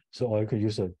own. So, or you could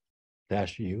use a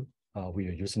 -u with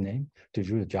your username to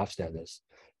view the job status.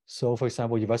 So, for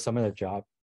example, if I submit a job,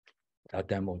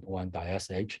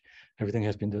 demo1.sh, everything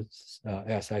has been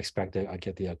as I expected. I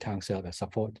get the account set up as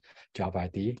support job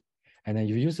ID, and then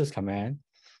you use this command.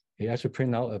 It actually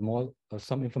print out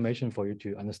some information for you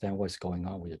to understand what's going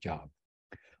on with your job.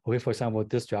 Okay, for example,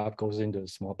 this job goes into a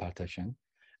small partition.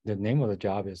 The name of the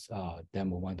job is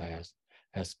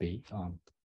demo1.sb.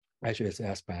 Actually, it's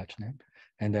S batch name.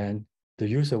 And then the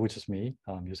user, which is me,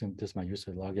 using this my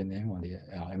user login name on the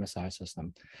MSI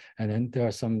system. And then there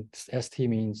are some ST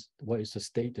means what is the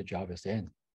state the job is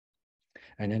in.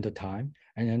 And then the time,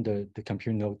 and then the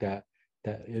computer note that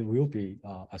it will be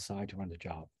assigned to run the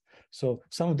job. So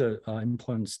some of the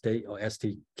important state or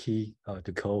ST key,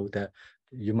 the code that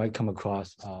you might come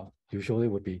across usually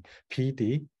would be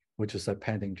PD, which is a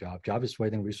pending job. Job is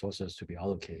waiting resources to be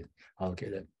allocated.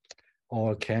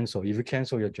 Or cancel. If you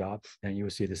cancel your job, then you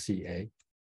will see the CA.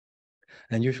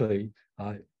 And usually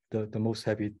the most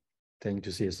happy thing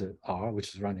to see is the R,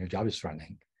 which is running, your job is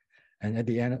running. And at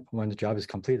the end, when the job is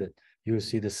completed, you will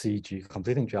see the CG,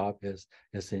 completing job is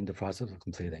in the process of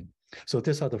completing. So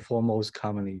these are the four most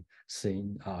commonly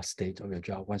seen state of your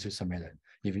job once you submit it,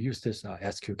 if you use this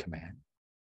SQ command.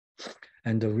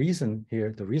 And the reason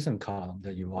here, the reason column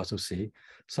that you also see,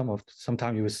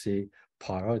 sometimes you will see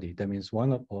priority. That means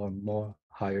one or more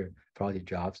higher priority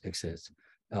jobs exist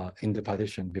in the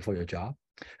partition before your job.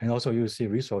 And also you see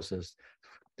resources.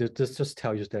 This just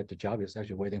tells you that the job is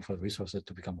actually waiting for the resources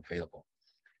to become available.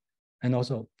 And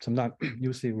also sometimes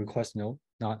you see request node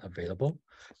not available.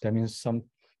 That means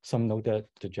some node that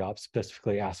the job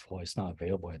specifically asked for is not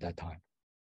available at that time.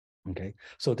 Okay,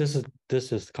 so this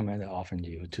is the command I often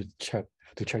use to check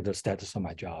the status of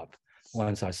my job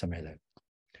once I submit it.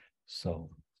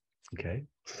 So, okay,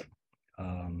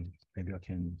 maybe I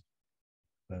can,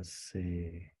 let's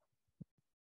see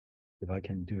if I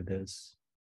can do this.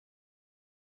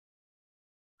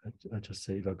 I just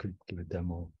say if I could give a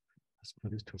demo. Let's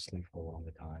put this to sleep for a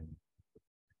longer time.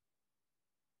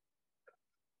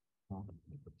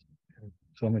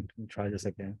 So I'm going to try this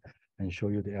again and show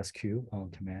you the SQ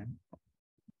command.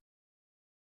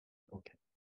 Okay.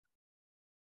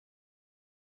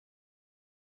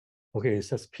 Okay, it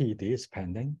says PD is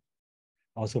pending,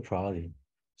 also priority.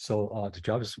 So the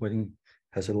job is waiting,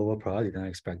 has a lower priority than I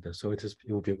expected. So it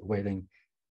will be waiting.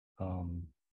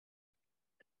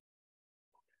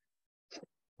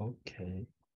 Okay,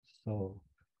 so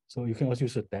you can also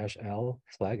use a -L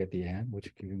flag at the end,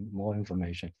 which gives you more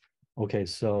information. Okay,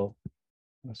 so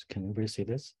can you really see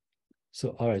this?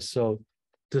 So all right, so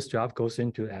this job goes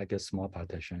into Agate small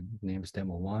partition, name is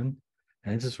demo1,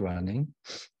 and it is running,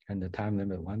 and the time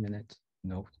limit 1 minute.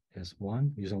 Node is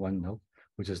 1, using 1 node,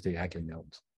 which is the Agate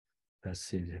node. Let's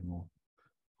see more.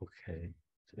 Okay,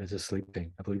 it's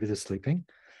sleeping. I believe it is sleeping.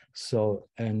 So,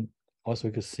 and also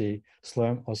you can see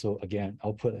Slurm also again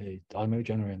output a automatically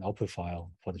generate an output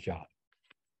file for the job.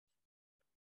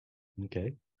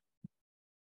 Okay.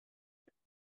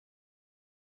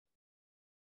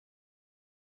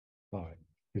 All right.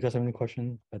 You guys have any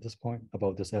question at this point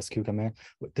about this SQ command?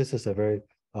 This is a very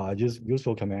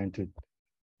useful command to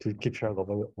keep track of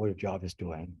what your job is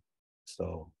doing.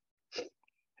 So,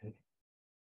 okay.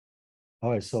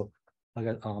 All right. So I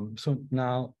got so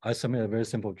now I submit a very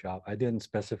simple job. I didn't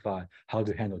specify how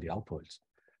to handle the outputs.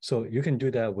 So you can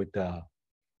do that with the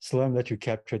Slurm that you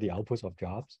capture the outputs of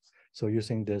jobs. So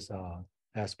using this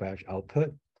SBatch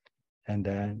output, and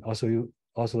then you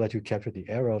let you capture the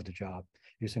error of the job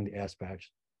using the SBatch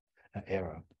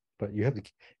error. But you have to,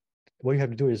 what you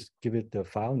have to do is give it the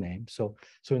file name. So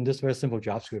in this very simple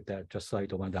JavaScript that just like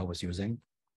the one that I was using,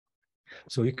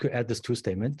 so you could add this 2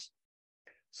 statements.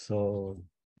 So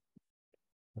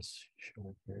let's show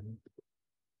it here.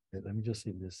 Okay, let me just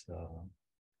see this.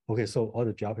 Okay, so all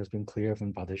the job has been cleared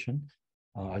from partition.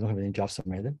 I don't have any job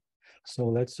submitted. So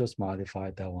let's just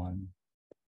modify that one.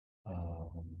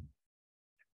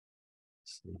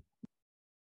 Let's see.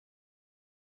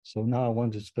 So now I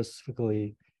want to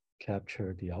specifically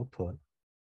capture the output.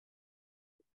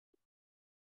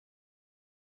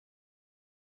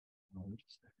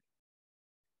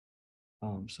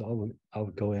 So I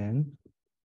would go in,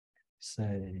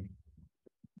 say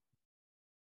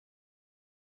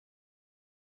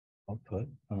output.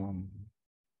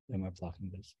 am I blocking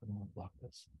this? I don't want to block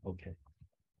this. Okay.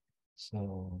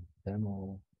 So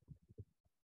demo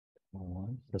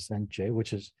one %J,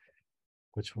 which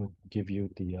would give you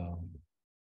the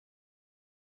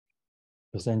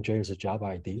 %J is a job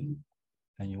ID,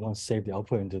 and you want to save the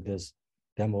output into this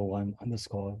demo one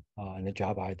underscore and the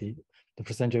job ID. The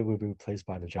 %J will be replaced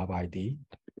by the job ID,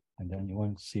 and then you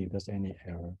want to see if there's any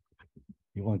error.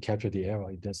 You want to capture the error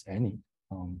if there's any.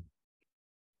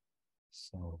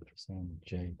 So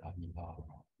 %J.er.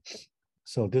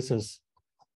 So this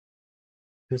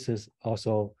is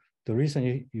also the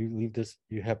reason you leave this,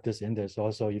 you have this in there is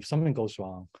also if something goes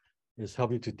wrong, is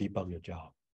help you to debug your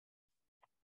job.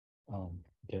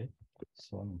 Okay,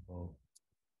 so I'm gonna go.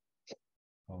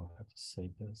 I'll have to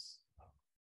save this.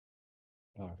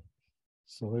 All right.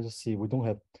 So let's just see. We don't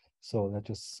have. So let's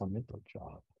just submit the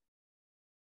job.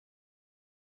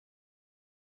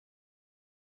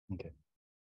 Okay.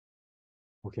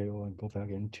 Okay, we'll go back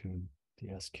into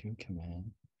the SQ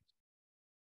command.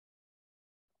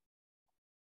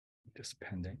 Just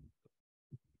pending.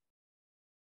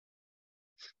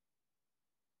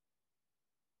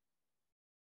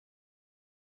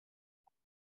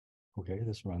 Okay,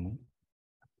 that's running.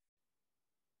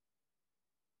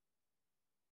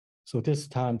 So this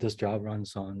time, this job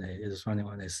runs on is running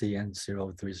on a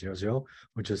CN0300,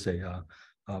 which is a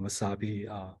Wasabi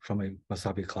from a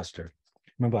Wasabi cluster.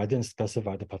 Remember, I didn't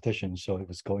specify the partition, so it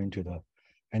was going to the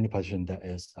any partition that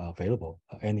is available.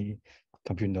 Any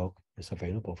compute node is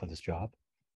available for this job.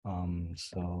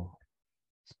 So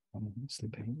I'm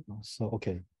sleeping. So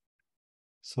okay.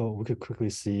 So we could quickly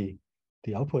see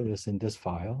the output is in this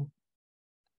file.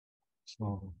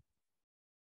 So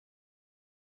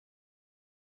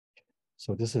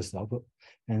this is the output.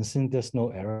 And since there's no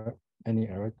error, any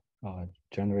error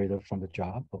generated from the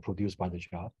job or produced by the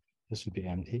job, this would be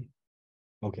empty.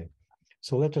 Okay,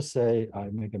 so let's just say I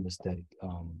make a mistake.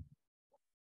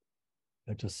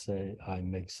 Let's just say I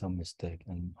make some mistake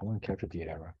and I want to capture the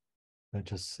error. Let's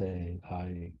just say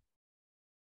I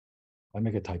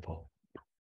make a typo.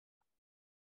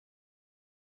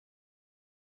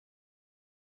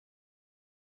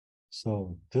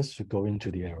 So this should go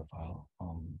into the error file.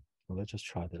 So let's just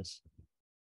try this,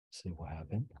 see what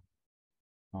happened.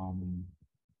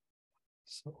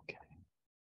 So okay.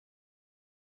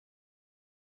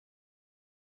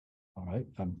 All right,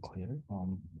 I'm clear.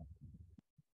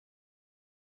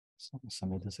 So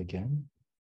submit this again.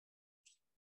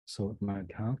 So my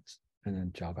account and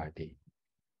then job ID.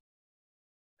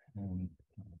 And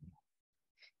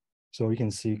so you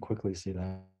can quickly see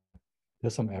that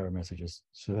there's some error messages.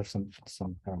 So there's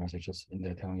some error messages in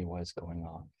there telling you what's going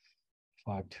on.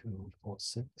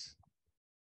 5246.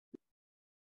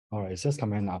 All right, it says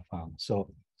command not found.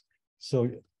 So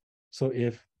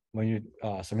if when you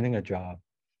submitting a job,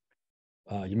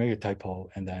 you make a typo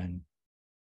and then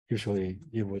usually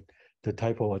the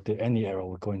typo or any error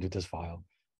would go into this file.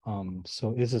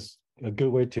 So this is a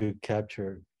good way to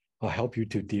capture or help you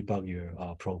to debug your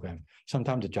program.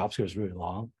 Sometimes the JavaScript is really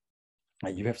long.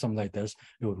 And you have something like this,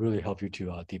 it will really help you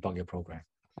to debug your program.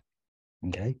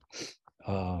 Okay,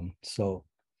 so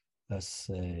let's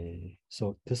say,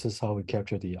 so this is how we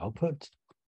capture the output.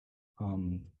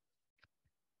 Okay,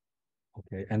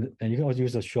 and you can also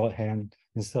use a shorthand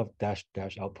instead of dash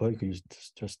output, you can use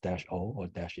just -O or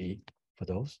 -E for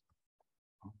those.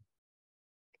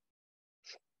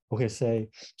 Okay,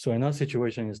 so another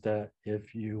situation is that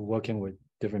if you're working with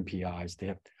different PIs, they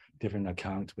have different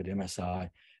accounts with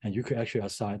MSI, and you could actually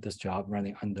assign this job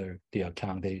running under the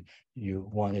account that you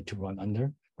want it to run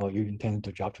under, or you intended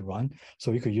the job to run.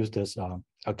 So you could use this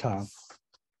account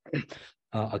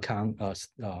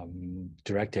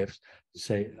directives.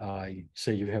 Say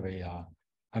you have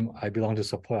I belong to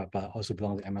support, but I also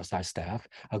belong to MSI staff.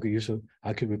 I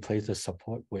could replace the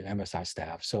support with MSI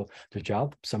staff. So the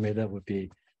job submitted would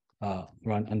be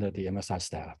run under the MSI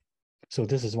staff. So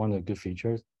this is one of the good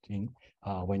features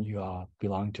when you are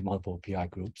belong to multiple PI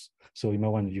groups. So you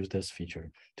might want to use this feature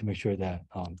to make sure that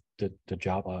the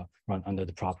job run under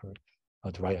the proper,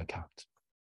 the right account.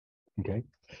 Okay,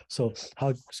 so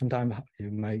sometimes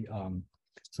you might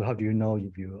so how do you know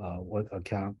if you what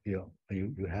account you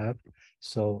have?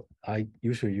 So I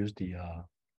usually use the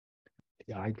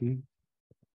ID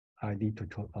to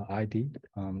ID.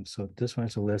 So this one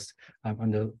is a list. I'm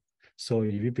under. So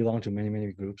if you belong to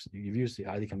many groups, if you use the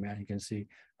ID command, you can see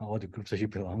all the groups that you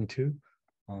belong to.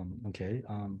 Okay.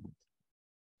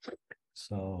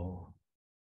 So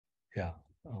yeah.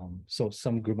 So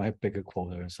some group might have bigger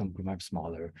quota, some group might have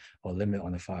smaller or limit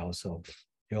on the file. So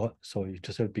you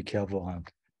just have to be careful on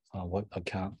what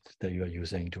account that you are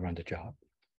using to run the job.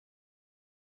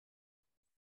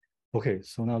 Okay,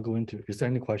 so now go into, is there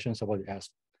any questions about the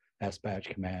sbatch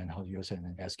command, how to use it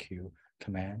in an SQ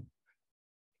command?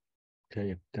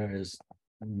 Okay, if there is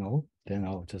no, then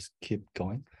I'll just keep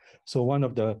going. So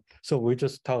we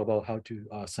just talked about how to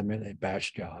submit a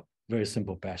batch job, very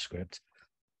simple batch script.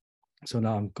 So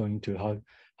now I'm going to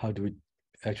how do we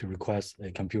actually request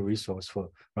a compute resource for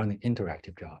running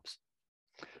interactive jobs.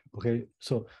 Okay,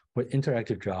 so with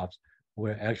interactive jobs,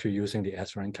 we're actually using the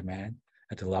srun command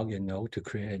at the login node to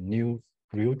create a new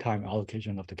real-time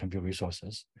allocation of the compute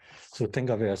resources. So think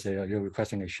of it as you're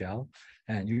requesting a shell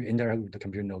and you interact with the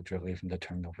compute node directly from the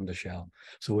terminal, from the shell.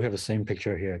 So we have the same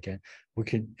picture here again. We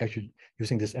can actually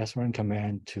using this srun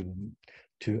command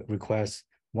to request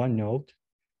one node,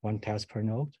 one task per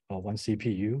node, or one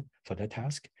CPU for that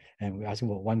task. And we're asking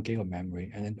for 1 gig of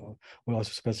memory. And then we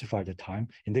also specify the time.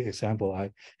 In this example,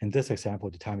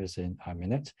 the time is in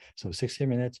minutes, so 60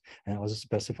 minutes, and also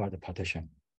specify the partition.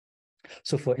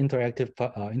 So for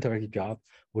interactive job,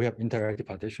 we have interactive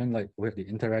partition, like we have the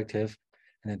interactive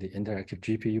and then the interactive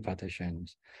GPU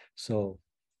partitions. So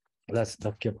let's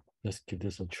give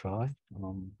this a try.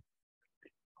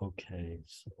 Okay,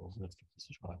 so let's give this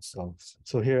a try.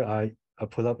 So here I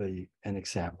put up an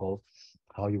example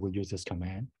how you would use this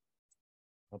command,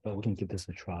 but we can give this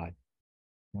a try.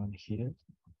 One here.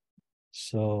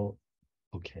 So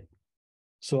okay.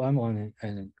 So I'm on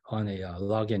a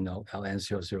login node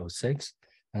LN006,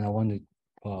 and I want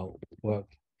to work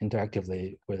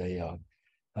interactively with a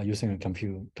using a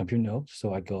compute node.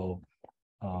 So I go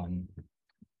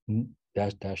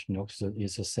dash node, so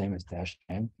it's the same as dash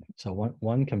n. So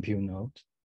one compute node.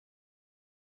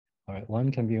 All right,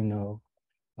 one compute node,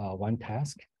 one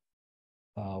task,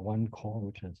 one call,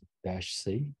 which is dash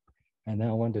c, and then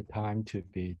I want the time to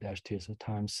be dash t. So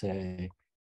time say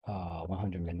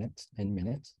 100 minutes in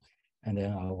minutes, and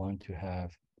then I want to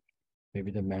have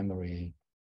maybe the memory,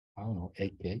 I don't know,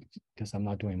 8 gigs because I'm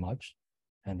not doing much,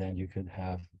 and then you could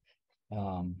have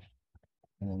and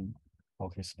then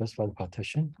okay, specify the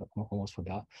partition. I almost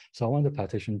forgot. So I want the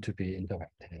partition to be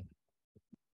interactive.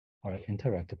 All right,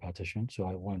 interactive partition. So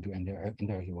I want to do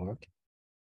interactive work,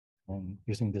 and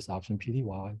using this option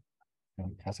PDY,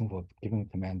 asking for giving a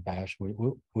command bash,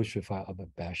 we should fire up a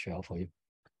bash shell for you.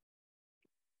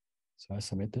 So I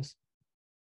submit this.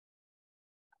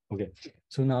 Okay,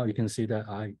 so now you can see that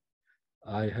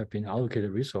I have been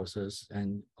allocated resources,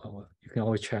 and you can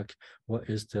always check what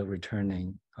is the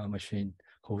returning machine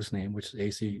host name, which is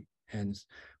AC ends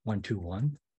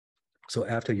 121. So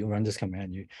after you run this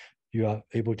command, you are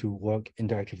able to work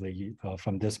interactively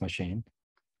from this machine.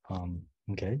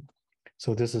 Okay,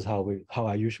 so this is how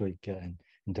I usually get an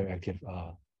interactive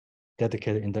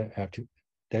dedicated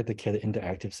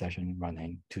interactive session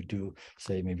running to do,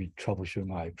 say, maybe troubleshoot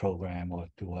my program or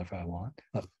do whatever I want,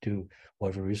 do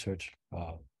whatever research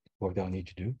work that I need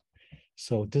to do.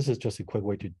 So this is just a quick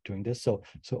way to doing this. So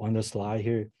on the slide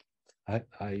here, I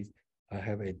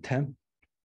have a temp.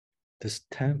 This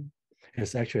temp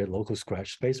is actually a local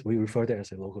scratch space. We refer to it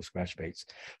as a local scratch space.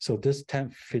 So this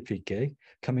temp 50 gig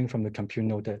coming from the compute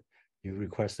node that you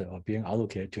requested or being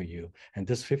allocated to you. And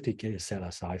this 50 gig is set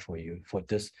aside for you for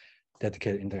this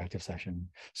dedicated interactive session.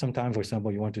 Sometimes, for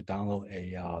example, you want to download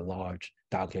a large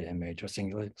Docker image or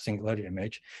Singularity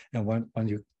image. And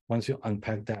once you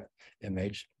unpack that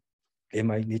image, it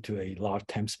might need to a large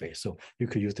temp space. So you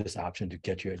could use this option to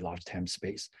get you a large temp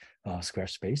space,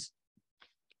 scratch space.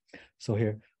 So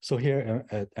here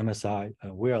at MSI,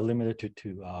 we are limited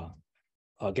to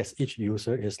I guess each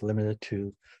user is limited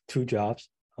to 2 jobs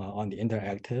on the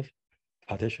interactive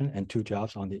partition and 2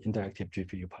 jobs on the interactive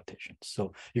GPU partition.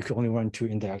 So you can only run 2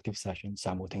 interactive sessions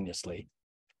simultaneously.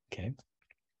 Okay.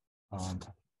 Are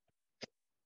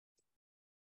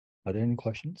there any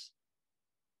questions?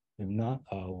 If not,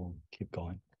 I'll keep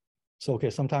going. So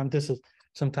okay, sometimes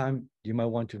you might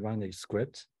want to run a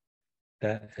script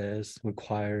that is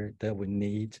required that would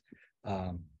need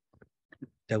 4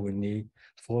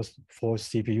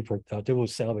 CPU per they will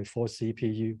set up a 4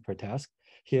 CPU per task.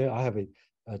 Here I have a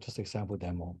just example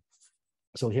demo.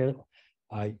 So here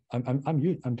I'm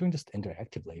doing this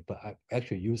interactively, but I'm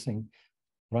actually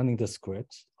running the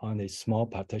script on a small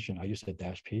partition. I use a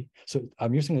 -p. So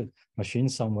I'm using a machine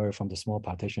somewhere from the small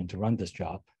partition to run this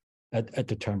job at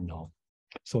the terminal.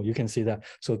 So you can see that.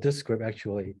 So this script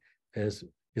actually is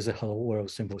a hello world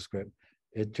simple script.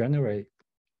 It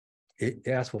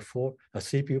asks for a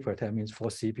CPU per task, means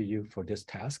 4 CPU for this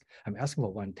task. I'm asking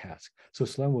for 1 task. So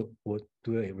Slurm would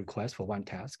do a request for 1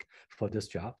 task for this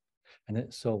job. And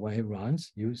then, so when it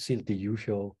runs, you see the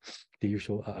usual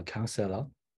account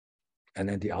setup and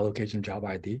then the allocation job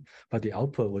ID, but the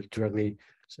output will directly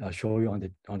show you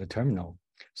on the terminal.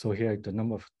 So here, the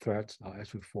number of threads are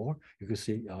actually 4. You can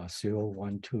see 0,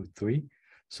 1, 2, 3.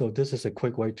 So this is a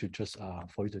quick way to just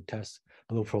for you to test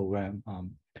a little program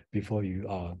before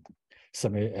you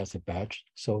submit it as a batch.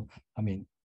 So I mean,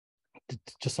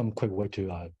 just some quick way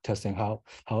to testing how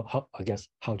I guess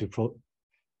how to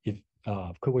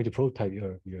quick way to prototype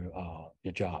your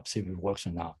job, see if it works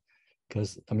or not.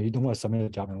 Because I mean, you don't want to submit a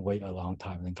job and wait a long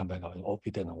time and then come back out and oh,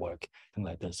 it didn't work, thing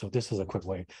like this. So this is a quick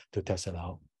way to test it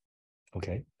out.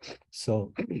 Okay,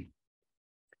 so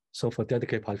so for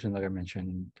dedicated partition, like I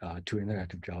mentioned, 2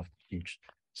 interactive jobs each.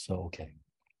 So okay,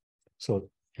 so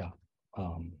yeah,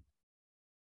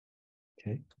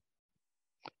 okay.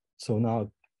 So now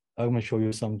I'm going to show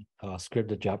you some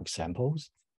scripted job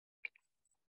examples.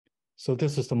 So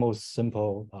this is the most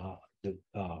simple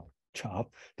job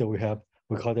that we have.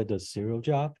 We call it the serial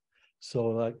job. So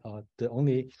like the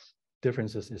only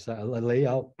differences is that a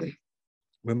layout.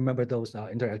 Remember those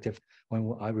interactive,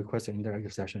 when I request an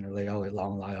interactive session, I lay out a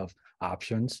long line of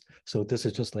options. So this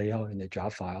is just layout in the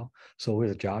job file. So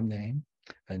with a job name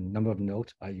and number of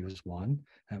nodes, I use 1.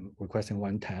 I'm requesting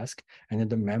 1 task. And then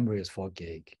the memory is 4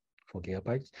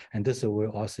 gigabytes. And this is we've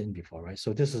all seen before, right?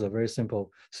 So this is a very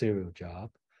simple serial job.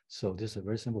 So this is a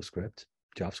very simple script,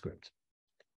 job script.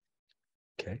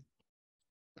 Okay.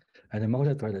 And a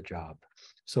multi-threaded job.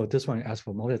 So this one asks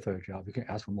for multi-threaded job. You can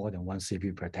ask for more than 1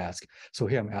 CPU per task. So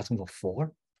here I'm asking for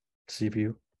 4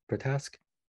 CPU per task.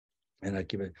 And I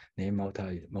give it name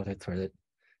multi-threaded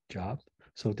job.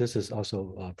 So this is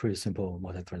also a pretty simple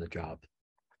multi-threaded job.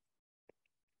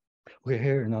 Okay,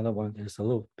 here another one is a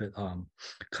little bit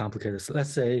complicated. So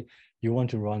let's say you want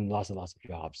to run lots and lots of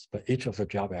jobs, but each of the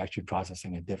job are actually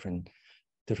processing a different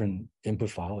input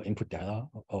file, input data,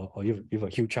 or you have a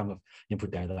huge chunk of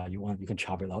input data you can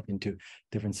chop it up into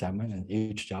different segments, and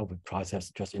each job would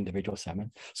process just individual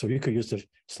segment. So you could use the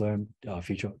Slurm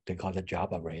feature, they call it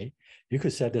job array. You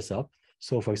could set this up.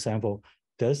 So for example,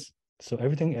 so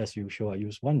everything as usual, I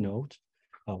use 1 node,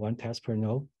 1 task per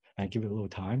node, and give it a little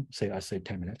time, I say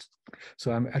 10 minutes.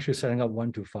 So I'm actually setting up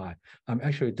 1 to 5.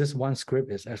 This one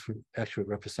script is actually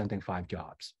representing 5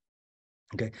 jobs.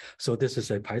 Okay, so this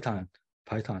is a Python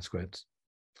script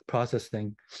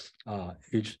processing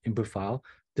each input file.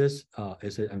 This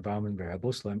is an environment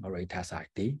variable, Slurm array task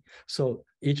ID. So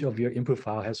each of your input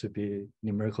file has to be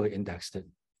numerically indexed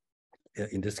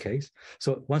in this case.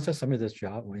 So once I submit this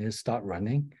job, when it start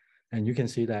running, and you can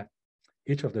see that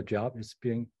each of the job is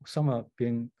some are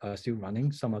still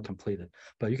running, some are completed,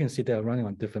 but you can see they're running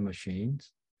on different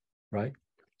machines, right?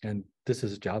 And this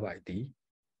is a job ID,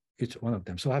 each one of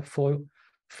them. So I have 5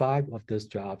 of these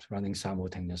jobs running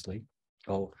simultaneously,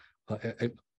 or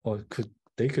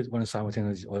they could run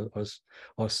simultaneously,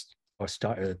 or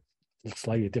start at a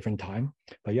slightly different time.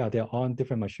 But yeah, they're on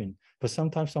different machine. But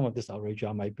sometimes some of this array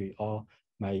job might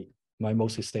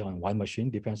mostly stay on 1 machine,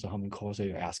 depends on how many calls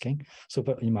you're asking. So,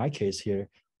 but in my case here,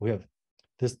 we have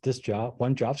this job,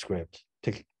 1 job script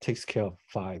takes care of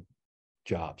 5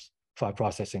 jobs, 5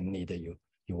 processing need that you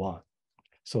want.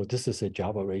 So this is a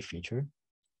job array feature.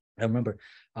 And remember,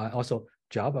 also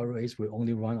job arrays will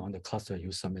only run on the cluster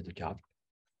you submit the job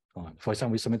on. For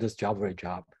example, we submit this array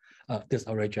job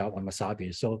on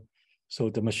Wasabi. So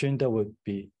the machine that would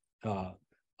be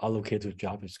allocated to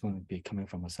job is going to be coming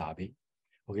from Wasabi.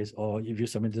 Okay, or if you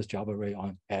submit this job array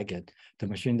on Agate, the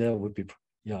machine that would be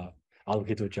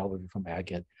allocated to a job would be from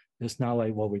Agate. It's not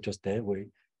like what we just did.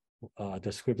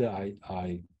 The script that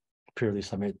I purely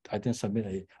submit, I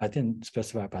didn't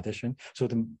specify a partition. So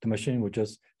the machine would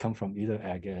just come from either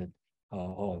Agate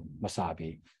or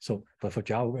Wasabi. So, but for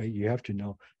job array, you have to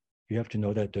know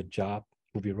that the job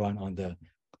will be run on the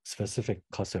specific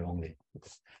cluster only.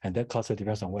 And that cluster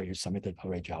depends on where you submit the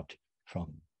array job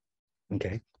from.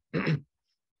 Okay.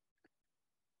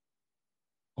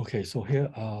 Okay, so here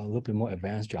a little bit more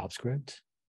advanced job script.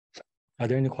 Are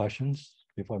there any questions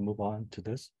before I move on to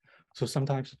this? So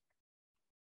sometimes,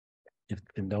 if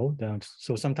no, then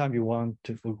so sometimes you want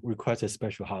to request a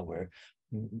special hardware.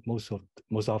 Most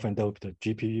often though the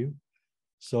GPU.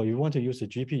 So you want to use the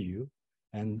GPU,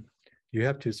 and you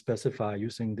have to specify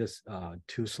using this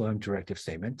 2 Slurm directive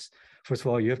statements. First of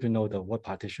all, you have to know what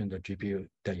partition the GPU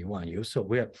that you want to use. So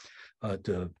we have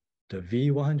the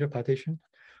V100 partition.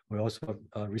 We also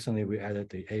recently we added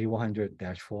the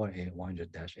A100-4 and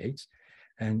A100-8,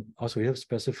 and also we have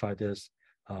specified this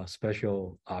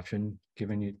special option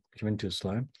given to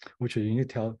Slurm, which you need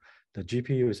to tell the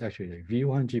GPU is actually a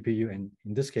V1 GPU, and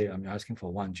in this case, I'm asking for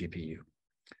 1 GPU.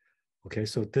 Okay,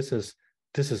 so this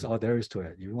is all there is to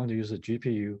it. You want to use a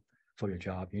GPU for your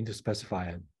job, you need to specify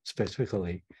it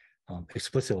specifically,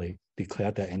 explicitly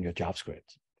declare that in your job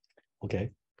script.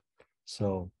 Okay,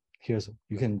 so here's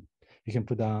you can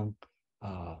put down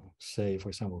say for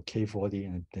example K40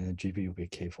 and then the GPU will be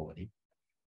K40.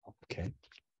 Okay,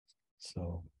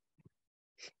 so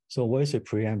what is a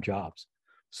preempt jobs?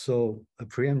 So a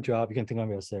preempt job you can think of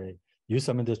it as say you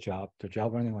submit this job, the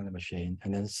job running on the machine,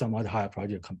 and then some other higher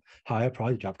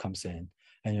project job comes in,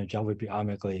 and your job will be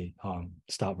automatically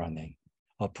stop running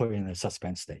or put in a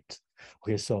suspend state.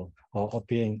 Okay, so or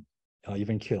being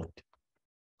even killed.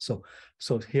 So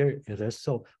here it is.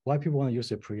 So why people want to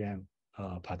use a preempt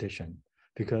partition?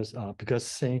 Because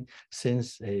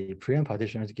since a preempt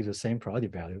partition gives the same priority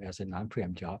value as a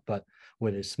non-preempt job, but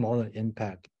with a smaller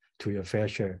impact to your fair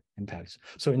share impacts.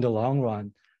 So in the long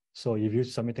run, so if you're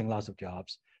submitting lots of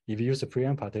jobs, if you use a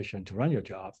preempt partition to run your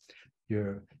job,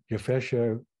 your fair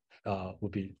share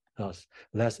would be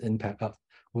less impact,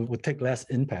 would take less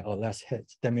impact or less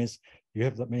hits. That means you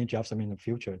have many jobs in the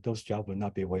future, those jobs will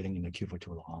not be waiting in the queue for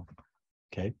too long.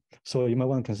 Okay, so you might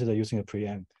want to consider using a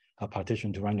preempt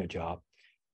partition to run your job.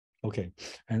 Okay,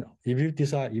 and if you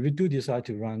do decide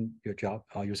to run your job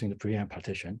using the preempt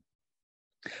partition,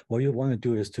 what you want to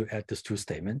do is to add these two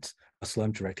statements, a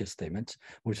Slurm directed statement,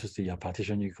 which is the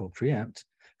partition equal preempt,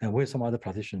 and with some other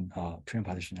partition, preempt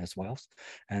partition as well,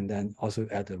 and then also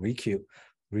add the requeue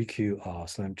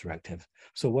Slurm directive.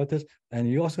 So what this, and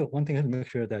you also, one thing is to make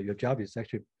sure that your job is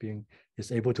actually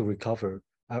is able to recover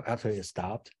after it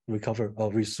stopped, recover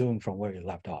or resume from where it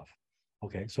left off.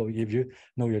 Okay, so if you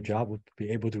know your job would be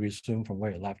able to resume from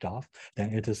where it left off,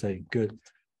 then it is a good,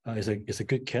 it's a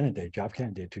good job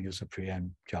candidate to use a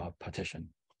preempt job partition.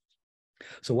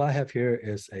 So what I have here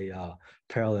is a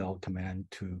parallel command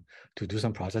to do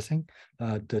some processing.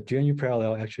 The GNU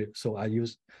parallel actually, so I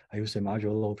use a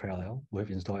module load parallel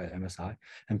we've installed at MSI,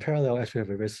 and parallel actually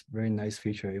have a very nice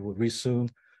feature. It will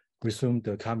resume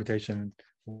the computation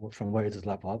from where it is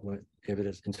left off if it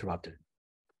is interrupted.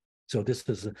 So this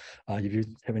is, if you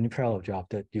have any parallel job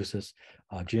that uses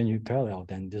GNU parallel,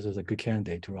 then this is a good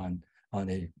candidate to run on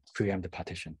a preempted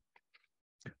partition.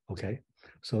 Okay,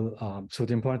 so so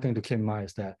the important thing to keep in mind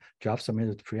is that jobs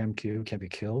submitted to preempt queue can be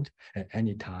killed at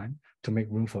any time to make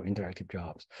room for interactive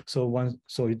jobs. So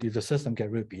if the system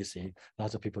get really busy,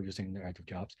 lots of people using interactive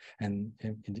jobs, and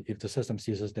if the system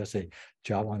sees there's a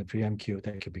job on the preempt queue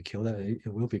that could be killed, it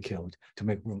will be killed to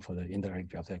make room for the interactive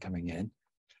jobs that are coming in.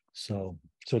 So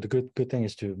the good thing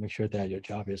is to make sure that your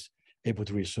job is able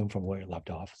to resume from where it left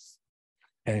off,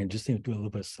 and just need to do a little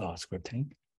bit of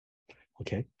scripting.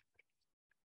 Okay.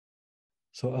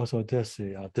 So also this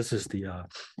is the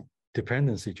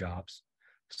dependency jobs.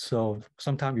 So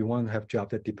sometimes you want to have job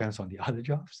that depends on the other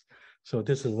jobs. So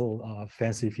this is a little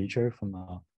fancy feature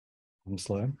from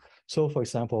Slurm. So for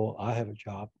example, I have a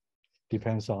job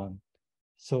depends on.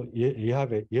 So you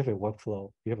have a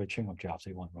workflow. You have a chain of jobs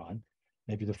that you want to run.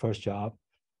 Maybe the first job,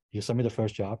 you submit the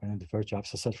first job, and then the first job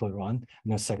successfully run,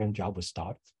 and the second job will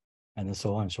start, and then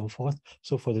so on and so forth.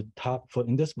 So for the top,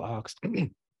 in this box,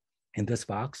 in this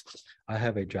box, I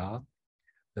have a job.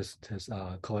 This is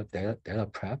called data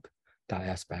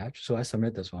prep.s batch. So I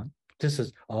submit this one. This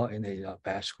is all in a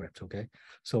bash script. Okay.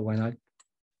 So when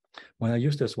I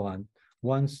use this one,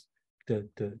 once the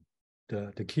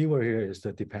keyword here is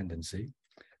the dependency.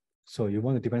 So you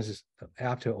want the dependencies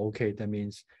after OK. That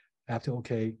means after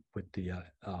OK with the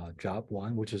job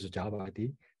one, which is a job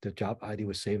ID, the job ID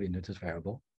was saved into this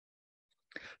variable.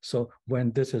 So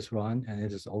when this is run and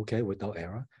it is OK without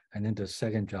error, and then the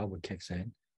second job will kicks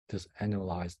in, this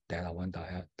analyze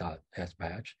data1.s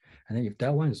batch. And then if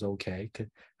that one is OK,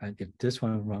 and if this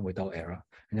one run without error,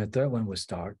 and the third one will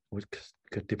start, which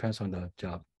depends on the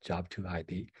job two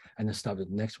ID, and then start the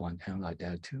next one, analyze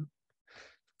data2,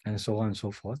 and so on and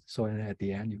so forth. So at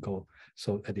the end you go,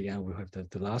 so at the end we have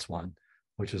the last one,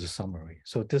 which is a summary.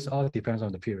 So this all depends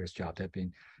on the previous job that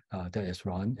is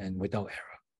run and without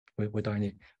error, without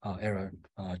any error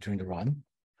during the run.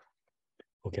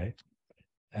 Okay,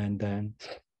 and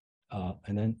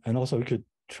also we could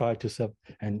try to set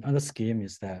another scheme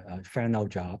is that fan out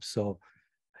jobs. So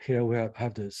here we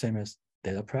have the same as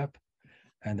data prep.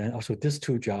 And then also this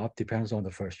two job depends on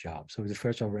the first job. So if the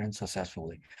first job ran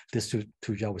successfully, this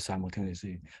two job will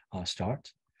simultaneously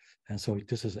start. And so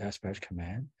this is S batch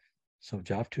command. So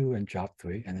job 2 and job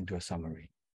 3, and then do a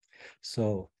summary.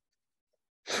 So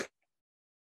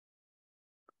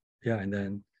yeah, and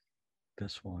then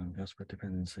this one, that's for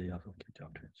dependency of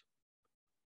job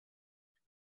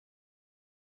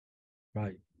 2.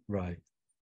 Right.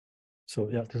 So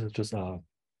yeah, this is just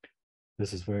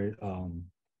this is very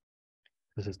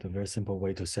this is the very simple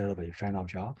way to set up a fan out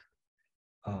job.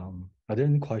 Are there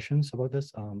any questions about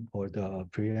this or the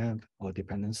preamp or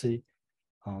dependency?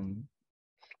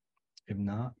 If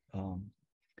not,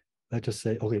 let's just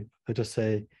say, okay, let's just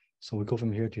say, so we go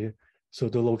from here to here. So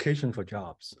the location for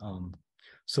jobs.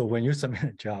 So when you submit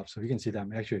a job, so you can see that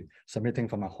I'm actually submitting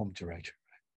from my home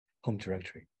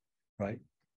directory, right?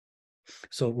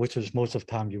 So which is most of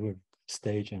the time you would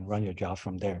stage and run your job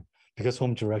from there because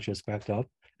home directory is backed up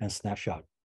and snapshot.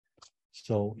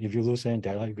 So if you lose any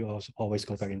data, you can also always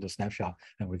go back into snapshot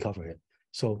and recover it.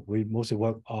 So we mostly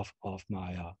work off of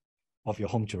your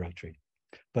home directory.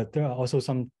 But there are also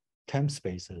some temp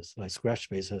spaces, like Scratch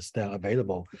spaces, that are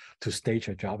available to stage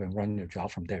your job and run your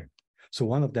job from there. So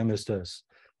one of them is the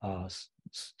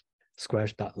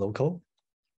Scratch.local.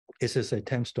 This is a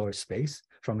temp storage space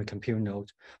from a compute node.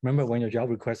 Remember, when your job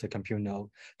requests a compute node,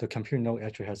 the compute node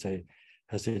actually has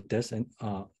a disk and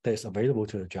that is available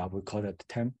to the job. We call it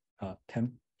temp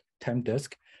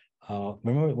disk.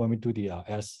 Remember when we do the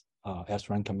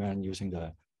srun command using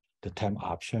the temp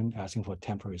option, asking for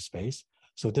temporary space.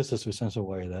 So this is essentially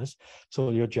what it is. So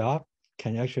your job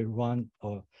can actually run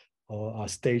or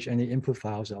stage any input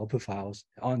files or output files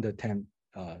on the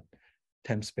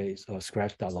temp space or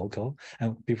Scratch.local. And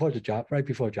right before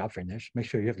the job finish, make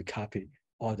sure you have to copy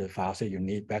all the files that you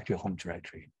need back to your home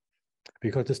directory.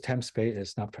 Because this temp space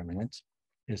is not permanent,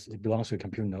 it belongs to a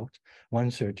compute node.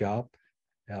 Once your job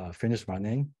finished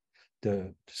running,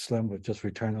 the Slurm will just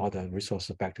return all the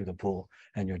resources back to the pool,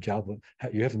 and your job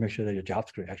you have to make sure that your job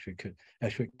script could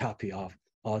copy off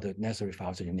all the necessary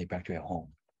files that you need back to your home.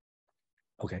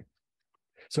 Okay,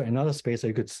 so another space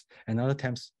that another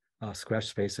temp Scratch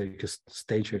space that you could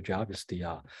stage your job is the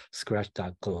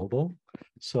Scratch.global.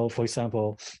 So for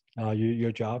example,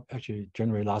 your job actually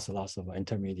generates lots of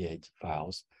intermediate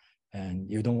files, and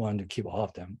you don't want to keep all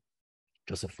of them,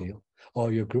 just a few,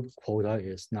 or your group quota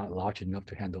is not large enough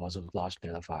to handle all those large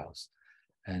data files.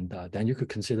 And then you could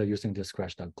consider using the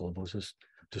Scratch.global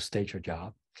to stage your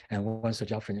job. And once the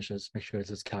job finishes, make sure it's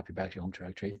just copied back to your home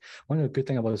directory. One of the good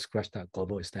things about the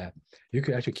Scratch.global is that you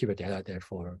could actually keep the data there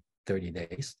for 30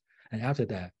 days. And after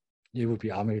that, it will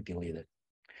be automatically deleted.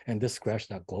 And this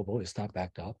Scratch.global is not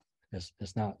backed up.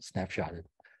 It's not snapshotted.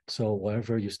 So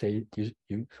whenever you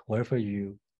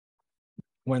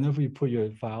put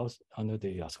your files under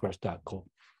the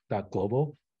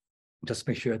Scratch.global, just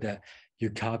make sure that you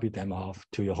copy them off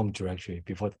to your home directory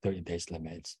before the 30 days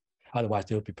limits. Otherwise,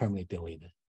 they'll be permanently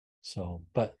deleted. So,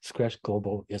 but Scratch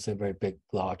Global is a very big,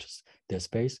 large disk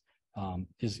space.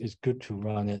 It's good to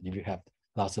run it if you have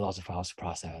lots of files to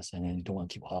process, and then you don't want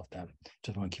to keep all of them.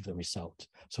 Just want to keep the results.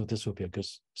 So this will be a good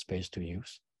space to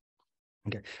use.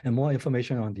 Okay, and more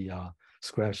information on the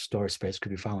Scratch storage space could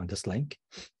be found on this link.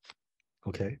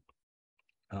 Okay.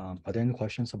 Are there any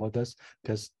questions about this?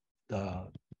 Because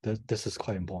this is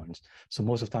quite important. So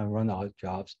most of the time, we run our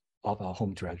jobs off our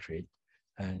home directory,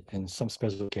 and in some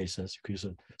special cases, you could use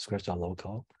a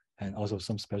Scratch.local, and also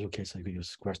some special cases you could use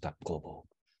Scratch.global.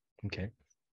 Okay.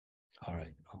 All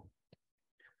right.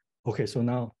 Okay. So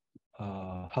now,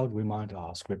 how do we mount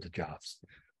our scripted jobs?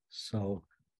 So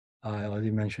I already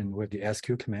mentioned with the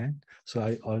SQ command.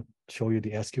 So I'll show you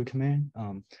the SQ command,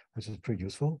 which is pretty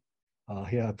useful.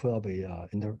 Here I put up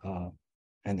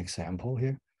an example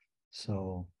here.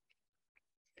 So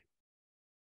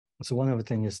one of the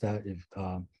things is that if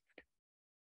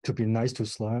to be nice to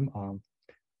Slurm,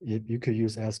 you could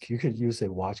use SQ. You could use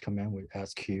a watch command with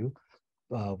SQ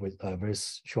with a very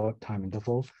short time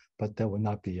interval, but that would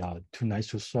not be too nice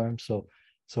to Slurm. So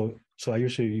I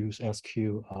usually use SQ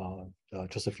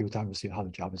just a few times to see how the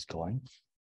job is going.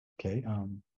 Okay.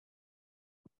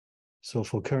 So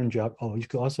for current job, you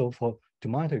could also to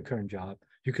monitor current job,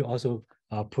 you could also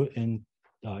put in.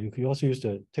 You could also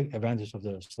take advantage of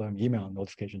the Slurm email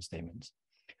notification statements.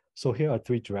 So here are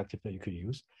 3 directives that you could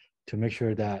use to make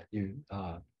sure that you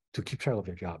to keep track of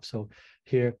your job. So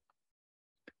here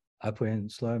I put in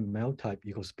Slurm mail type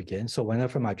equals begin. So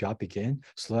whenever my job begins,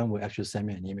 Slurm will actually send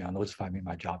me an email, notify me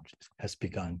my job has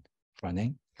begun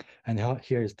running. And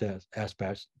here is the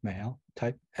SBatch mail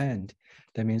type end.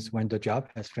 That means when the job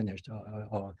has finished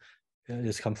or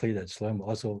is completed, Slurm will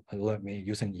also alert me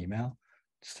using email,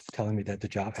 telling me that the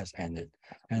job has ended.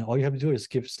 And all you have to do is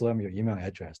give Slurm your email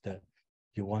address that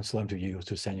you want Slurm to use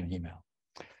to send your email.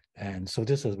 And so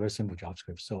this is a very simple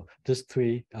JavaScript. So these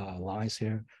 3 lines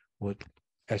here would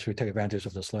actually take advantage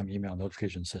of the Slurm email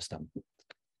notification system.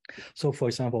 So for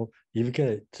example, if you get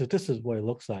it, so this is what it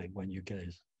looks like when you get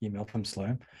an email from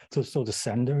Slurm. So the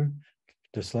sender,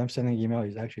 the Slurm sending email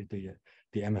is actually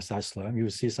the MSI Slurm. You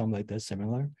will see something like this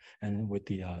similar, and with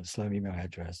the Slurm email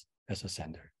address as a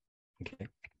sender. Okay,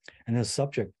 and the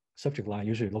subject line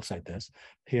usually looks like this.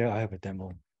 Here I have a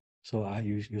demo. So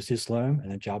you see Slurm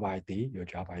and then job ID, your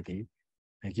job ID,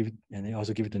 and they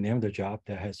also give you the name of the job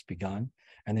that has begun,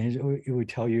 and then it will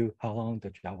tell you how long the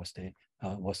job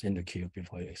was in the queue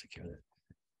before you execute it.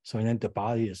 So then the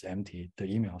body is empty, the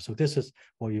email. So this is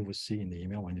what you would see in the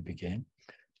email when it began.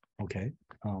 Okay,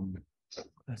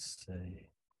 let's say,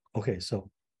 okay, so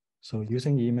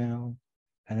using email,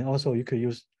 and then also you could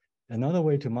use another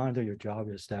way to monitor your job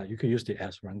is that you could use the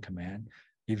srun command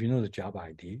if you know the job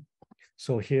ID.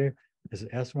 So here is an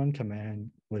srun command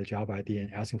with a job ID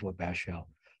and asking for a bash shell.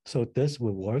 So this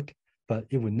will work, but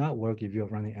it would not work if you're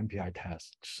running MPI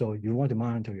tests. So you want to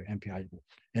monitor your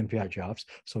MPI jobs.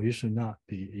 So you should not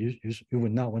be, you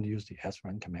would not want to use the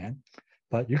srun command,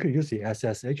 but you could use the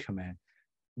SSH command.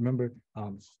 Remember,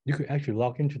 you could actually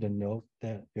log into the node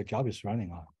that your job is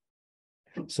running on.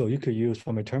 So you could use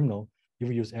from a terminal, you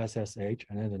would use SSH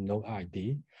and then the node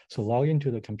ID. So log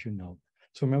into the compute node.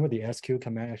 So remember the SQ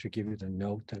command actually give you the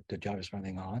node that the job is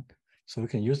running on. So you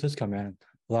can use this command,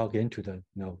 log into the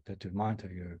node to monitor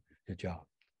your job.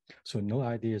 So node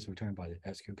ID is returned by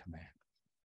the SQ command.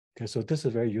 Okay, so this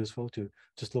is very useful to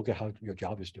just look at how your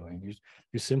job is doing.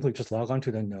 You simply just log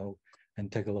onto the node and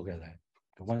take a look at that.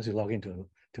 Once you log into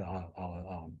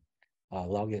our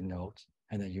login nodes,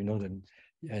 and then you know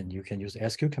and you can use the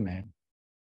SQ command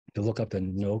to look up the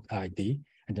node ID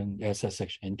and then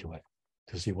SSH into it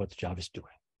to see what the job is doing.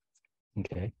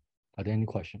 Okay, are there any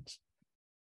questions?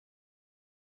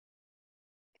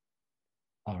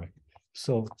 All right,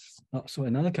 so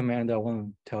another command that I want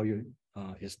to tell you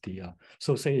is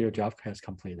so say your job has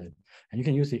completed, and you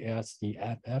can use the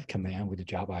SEFF command with the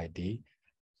job ID.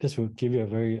 This will give you a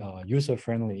very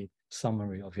user-friendly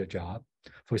summary of your job.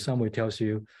 For example, it tells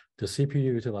you the CPU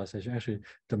utilization, actually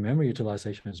the memory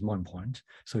utilization is more important.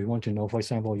 So you want to know, for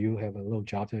example, you have a little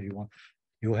job that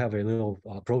you have a little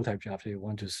prototype job that you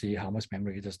want to see how much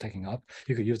memory it is taking up.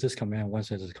 You could use this command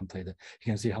once it is completed.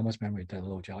 You can see how much memory that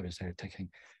little job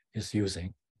is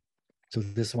using. So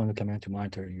this is one command to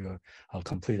monitor your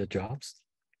completed jobs.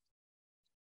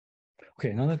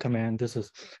 Okay, another command. This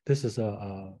is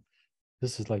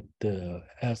like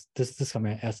this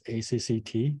command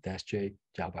SACCT-J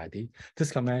job ID.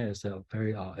 This command is a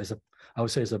very I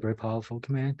would say it's a very powerful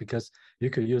command because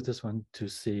you could use this one to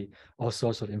see all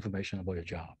sorts of information about your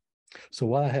job. So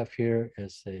what I have here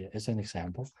is an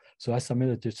example. So I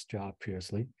submitted this job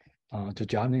previously. The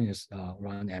job name is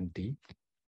runMD,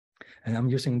 and I'm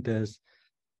using this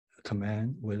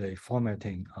command with a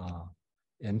formatting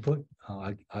input.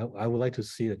 I would like to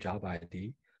see the job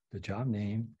ID, the job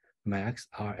name, max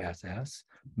RSS.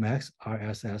 Max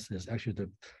RSS is actually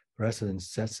the resident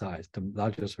set size, the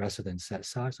largest resident set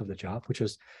size of the job, which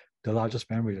is the largest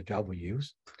memory the job will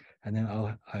use. And then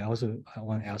I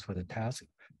want to ask for the task,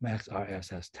 max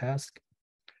RSS task,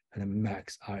 and then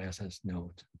max RSS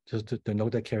node, just the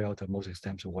node that carry out the most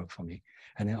extensive work for me.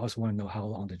 And then I also want to know how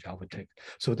long the job would take.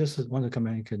 So this is one of the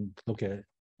commands you can look at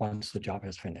once the job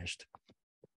has finished.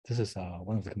 This is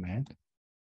one of the commands.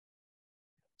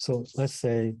 So let's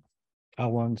say I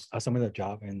submit a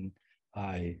job and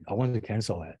I want to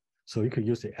cancel it. So you could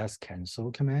use the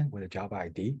scancel command with a job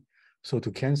ID. So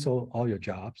to cancel all your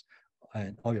jobs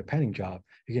and all your pending job,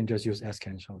 you can just use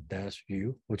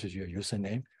scancel-u, which is your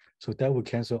username. So that will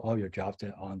cancel all your jobs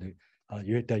that on the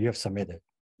that you have submitted.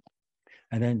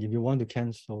 And then if you want to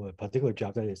cancel a particular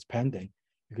job that is pending,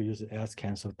 you could use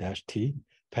scancel-t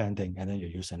pending and then your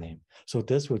username. So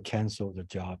this will cancel the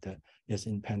job that is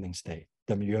in pending state.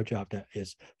 Your job that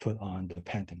is put on the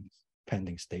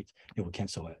pending state, it will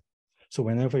cancel it. So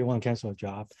whenever you want to cancel a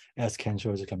job,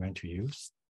 scancel is a command to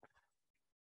use.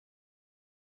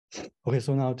 Okay,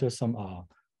 so now just some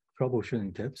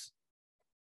troubleshooting tips.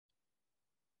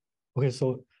 Okay,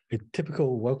 so a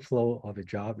typical workflow of a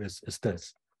job is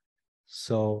this.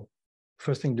 So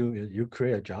first thing to do is you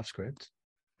create a job script.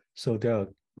 So there are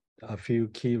a few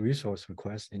key resource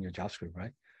requests in your job script,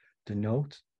 right? The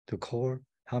node, the core,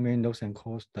 how many nodes and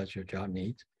cores does your job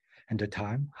need? And the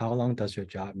time, how long does your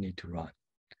job need to run?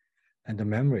 And the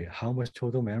memory, how much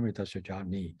total memory does your job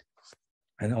need?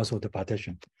 And also the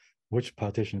partition, which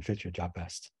partition fits your job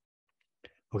best?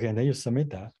 Okay, and then you submit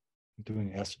that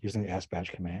using the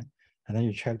sbatch command, and then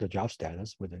you check the job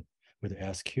status with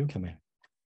the SQ command.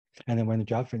 And then when the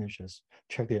job finishes,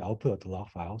 check the output of the log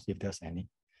files if there's any.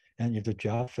 And if the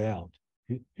job failed,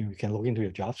 you can look into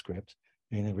your job script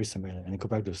and then resubmit it and go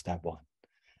back to step 1.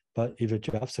 But if the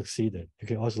job succeeded, you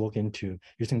can also look into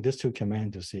using these two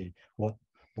commands to see what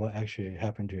actually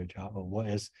happened to your job, or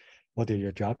what did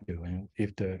your job do, and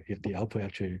if the output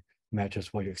actually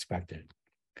matches what you expected.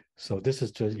 So this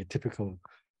is just a typical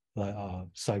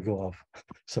cycle of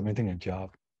submitting a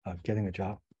job, getting a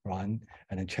job run,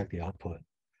 and then check the output.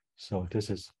 So this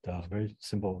is the very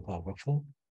simple workflow.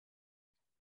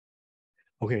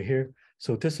 Okay, here,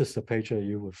 so this is the page that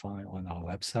you will find on our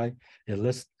website. It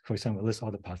lists, for example, it lists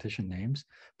all the partition names,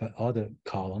 but all the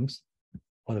columns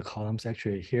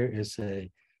actually here is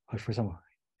for example,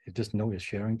 if this node is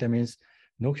sharing, that means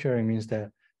node sharing means that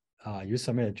you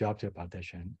submit a job to a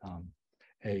partition.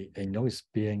 A node is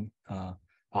being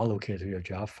allocated to your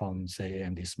job from say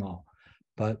AMD small.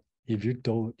 But if you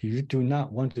do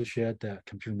not want to share the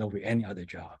compute node with any other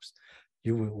jobs,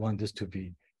 you will want this to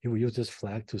be, you will use this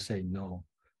flag to say no.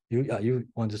 You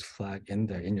want this flag in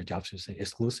your job to say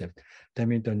exclusive. That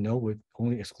means the node would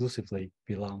only exclusively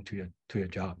belong to your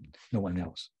job, no one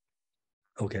else.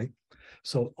 Okay,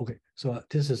 so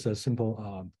this is a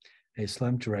simple a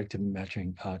SLAM directive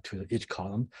matching to each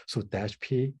column. So dash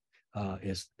P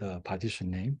is the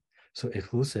partition name. So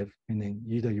exclusive, meaning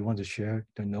either you want to share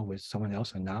the node with someone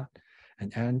else or not.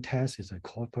 And N test is a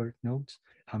corporate node,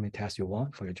 how many tasks you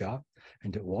want for your job.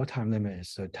 And the wall time limit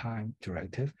is the time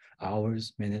directive,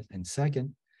 hours, minutes, and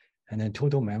second. And then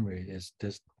total memory is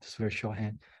this very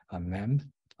shorthand mem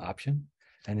option.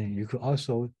 And then you could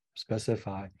also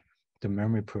specify the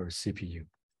memory per CPU.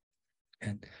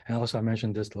 And also I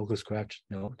mentioned this local scratch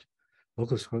node,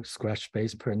 local scratch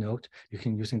space per node. You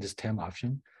can using this temp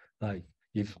option. Like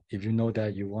if you know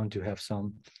that you want to have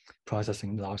some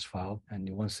processing logs file and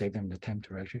you want to save them in the temp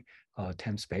directory,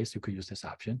 temp space, you could use this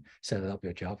option, set up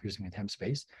your job using a temp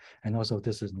space. And also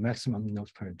this is maximum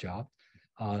nodes per job.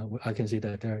 I can see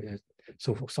that there is,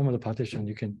 so for some of the partition,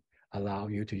 you can allow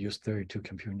you to use 32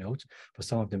 compute nodes, but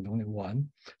some of them only one.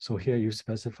 So here you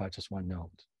specify just one node.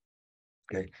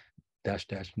 Okay, dash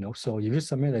node. So if you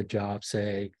submit a job,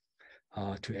 say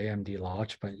to AMD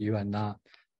large, but you are not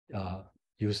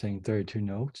using 32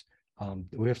 nodes,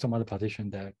 we have some other partition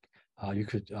that you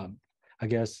could, I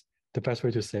guess the best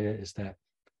way to say it is that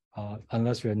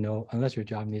unless your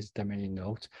job needs that many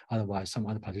nodes, otherwise some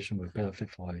other partition will benefit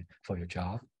for your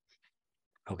job.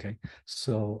 Okay,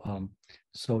 so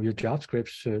so your job script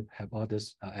should have all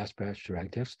these ASPACH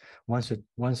directives. Once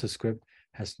a script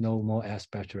has no more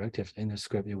ASPACH directives in the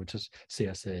script, it would just see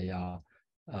as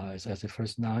a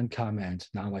first non-comment,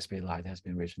 non-white space line has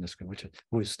been reached in the script, which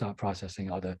will start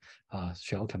processing all the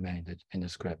shell command in the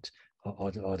script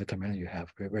or the command you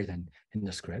have written in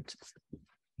the script.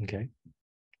 Okay.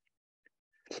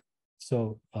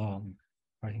 So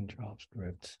writing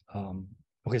JavaScript.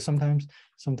 Okay, sometimes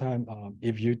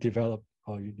if you develop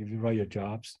or if you write your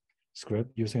jobs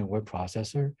script using a word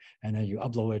processor and then you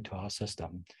upload it to our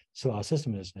system. So our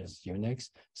system is Unix.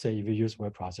 Say if you use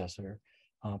word processor,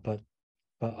 but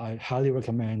I highly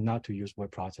recommend not to use word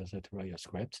processor to write your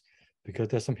scripts because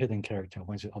there's some hidden character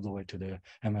once you upload it to the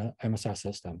MSI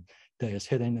system that is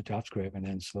hidden in the JavaScript and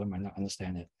then Slurm might not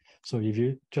understand it. So if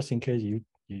you, just in case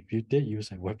if you did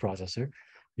use a web processor,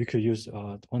 you could use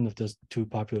one of the two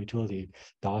popular utility,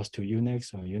 DOS to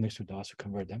Unix or Unix to DOS to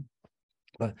convert them.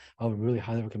 But I would really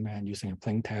highly recommend using a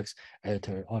plain text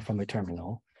editor or from a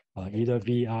terminal, either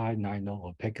VI, Nino,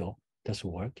 or Pickle. This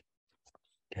will work.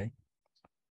 Okay.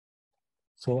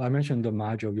 So I mentioned the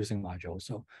module using module.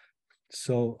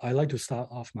 So I like to start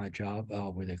off my job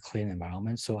with a clean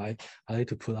environment. So I like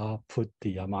to put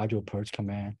the module purge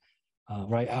command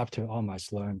right after all my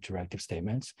Slurm directive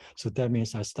statements. So that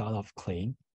means I start off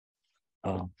clean.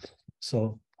 You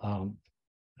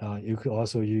could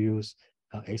also use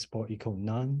export equal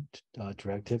none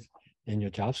directive in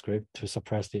your JavaScript to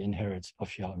suppress the inheritance of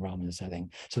shell environment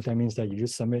setting. So that means that if you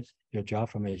submit your job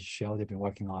from a shell they've been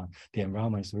working on, the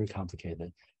environment is very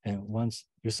complicated. And once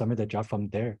you submit the job from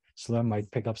there, Slurm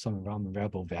might pick up some environment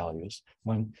variable values,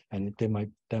 and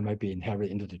that might be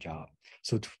inherited into the job.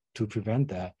 So to prevent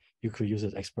that, you could use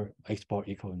an export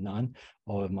equal none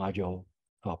or a module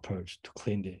purge to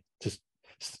clean to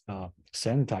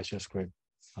sanitize your script,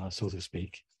 so to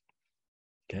speak.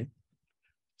 Okay.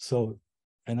 So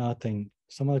another thing,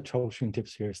 some of the troubleshooting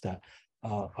tips here is that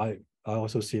I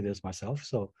also see this myself.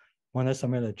 So when I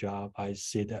submit a job, I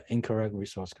see the incorrect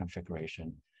resource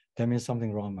configuration. That means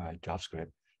something wrong with my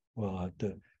JavaScript. Well,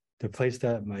 the place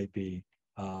that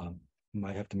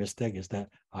might have the mistake is that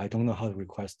I don't know how to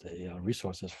request the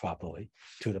resources properly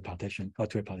to the partition or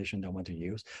to a partition that I want to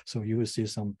use. So you will see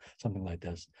something like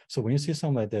this. So when you see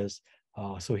something like this,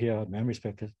 so here memory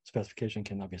specification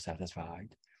cannot be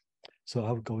satisfied. So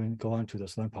I would go on to the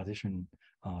Slurm partition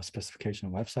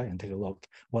specification website and take a look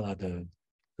what are the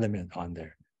limits on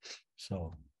there.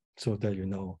 So that you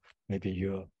know maybe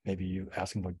you're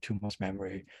asking for too much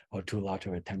memory or too large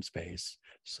of a temp space.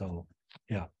 So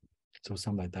yeah, so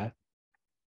something like that.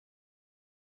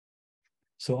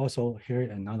 So also here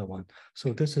another one.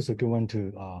 So this is a good one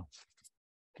to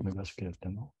maybe let's give a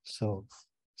demo. So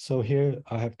here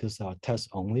I have this test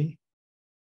only.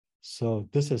 So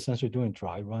this is essentially doing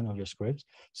dry run of your scripts.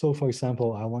 So for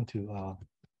example, I want to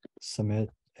submit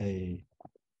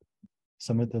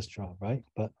this job, right?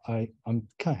 But I'm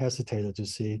kind of hesitated to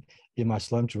see if my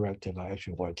Slurm directive are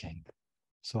actually working.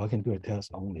 So I can do a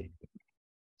test only.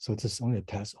 So this is only a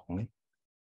test only,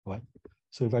 right?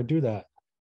 So if I do that,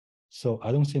 so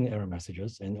I don't see any error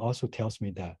messages, and it also tells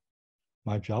me that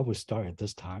my job will start at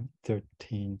this time,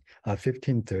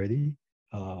 15:30,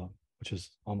 which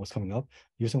is almost coming up,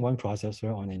 using one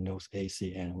processor on a Knox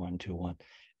ACN121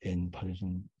 in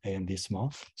partition AMD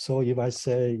small. So if I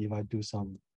do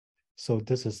some, so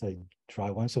this is a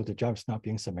dry one, so the job is not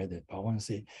being submitted. I want to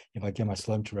see if I get my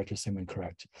Slurm directive statement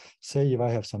correct. Say if I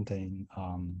have something,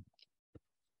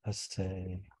 let's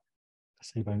say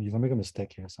if I make a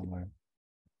mistake here somewhere.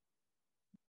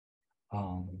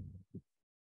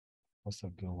 What's a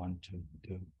good one to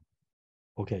do?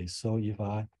 Okay, so if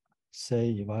I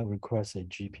request a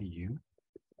GPU,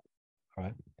 all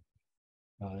right,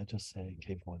 let's just say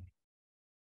K40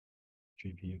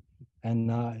 GPU,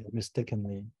 and I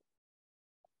mistakenly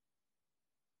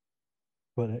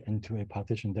put it into a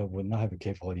partition that would not have a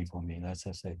K40 for me. Let's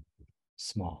just say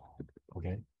small.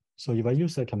 Okay, so if I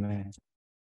use that command,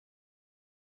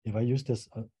 if I use this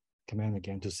command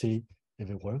again to see if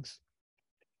it works,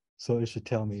 so it should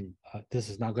tell me this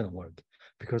is not going to work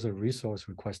because the resource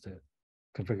requested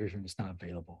configuration is not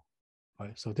available.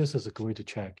 Right, so this is a good way to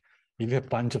check. If you have a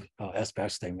bunch of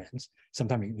SBAC statements,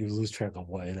 sometimes you lose track of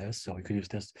what it is. So you could use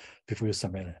this before you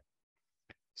submit it.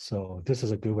 So this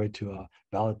is a good way to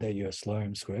validate your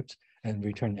Slurm script and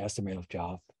return the estimate of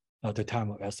job, the time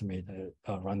of estimate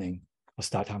running, or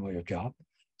start time of your job.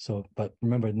 So, but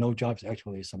remember, no job is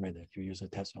actually submitted. You use a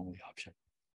test only option.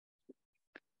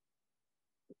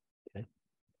 Okay.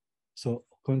 So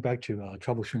going back to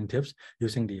troubleshooting tips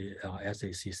using the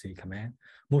SACC command,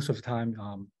 most of the time,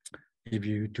 if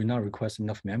you do not request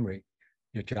enough memory,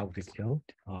 your job will be killed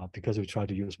because we try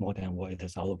to use more than what it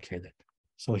is allocated.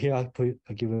 So here I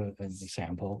give an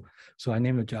example. So I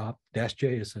name the job,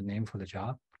 -J is the name for the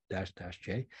job,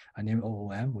 -J. I name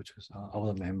OOM, which is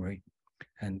all the memory.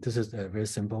 And this is very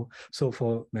simple. So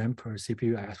for mem per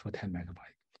CPU, I ask for 10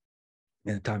 megabytes.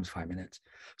 And the time is 5 minutes.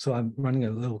 So I'm running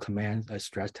a little command, a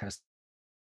stress test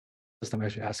system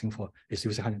actually asking for is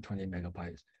using 120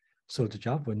 megabytes. So the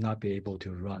job would not be able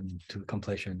to run to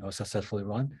completion or successfully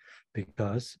run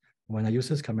because when I use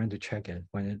this command to check it,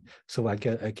 so I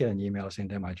get an email saying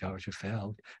that my job actually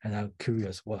failed, and I'm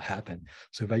curious what happened.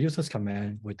 So if I use this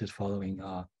command with this following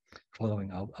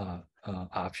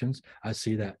options, I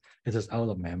see that it is out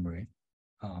of memory.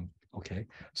 Okay,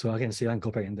 so I can see I can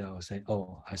go back in there and say,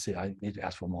 oh, I see I need to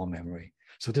ask for more memory.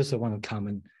 So this is one of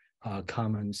the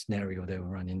common scenario they will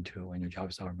run into when your job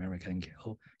is out of memory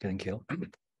getting killed.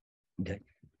 Okay.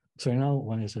 So now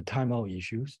one is the timeout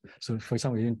issues. So for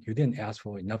example, you didn't ask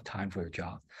for enough time for your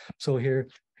job. So here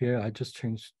I just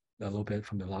changed a little bit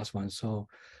from the last one. So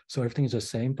everything is the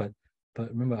same, but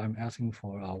remember I'm asking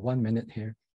for 1 minute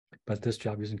here, but this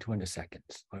job using 200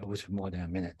 seconds, which is more than a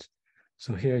minute.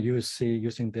 So here you will see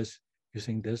using this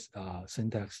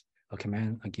syntax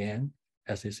command again,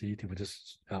 SACT with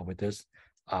this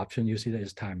option, you see that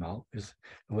it's timeout.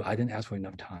 I didn't ask for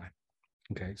enough time.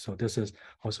 Okay, so this is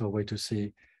also a way to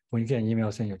see when you get an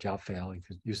email saying your job failed, you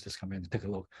can use this command to take a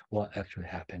look what actually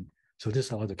happened. So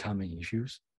these are the common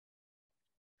issues.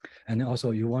 And then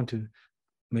also you want to,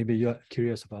 maybe you're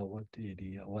curious about what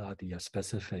are the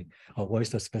specific, or what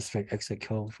is the specific exit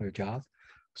code for your job.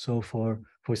 So for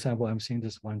example, I'm seeing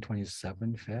this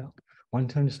 127 failed.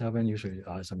 127 usually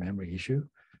is a memory issue.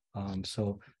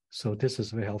 So this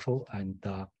is very helpful. And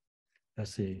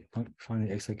let's see, find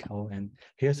the exit code. And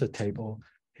here's a table.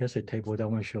 Here's a table that I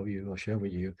want to show you or share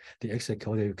with you the exit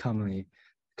code that you commonly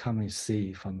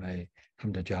see from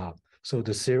the job. So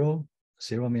the zero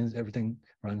means everything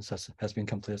has been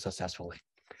completed successfully.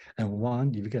 And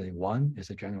 1, if you get a 1, it's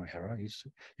a general error.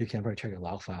 You can check your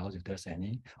log files if there's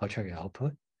any, or check your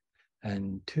output.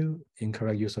 And 2,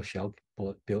 incorrect use of shell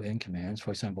built-in commands.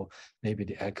 For example, maybe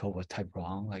the echo was typed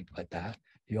wrong, like that.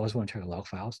 You also want to check the log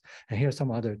files. And here's some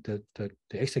other, the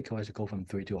exit code has to go from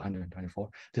 3 to 124.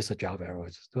 This is a job error.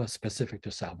 It's specific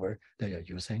to software that you're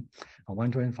using.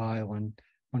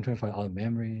 125 out of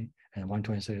memory, and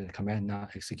 126 the command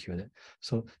not executed.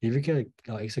 So if you get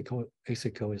exit code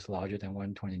is larger than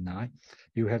 129,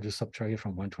 you have to subtract it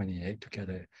from 128 to get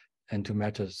it and to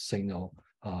match a signal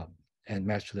and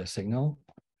match the signal.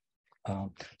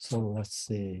 So let's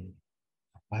see.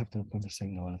 I have to put the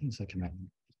signal. I think it's a command.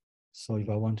 So if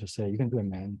I want to say, you can do a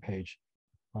man page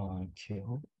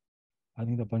kill. I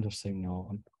need a bunch of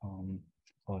signal.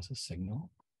 Oh, it's a signal.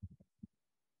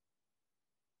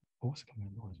 What was the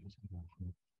command I was using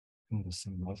for the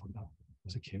signal? I forgot.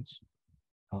 Was it Q?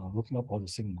 Looking up all the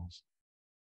signals.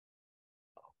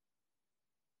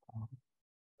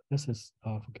 This is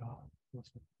I forgot. What's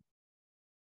it?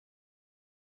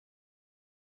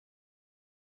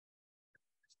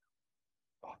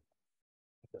 Oh,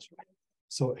 that's right.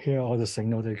 So here are all the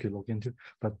signals that you could look into,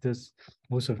 but this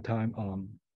most of the time,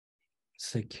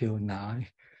 say Q9,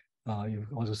 you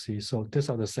also see. So these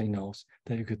are the signals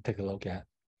that you could take a look at.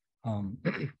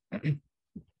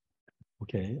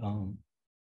 Okay. All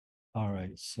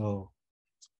right. So,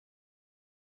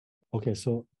 okay.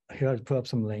 So here I put up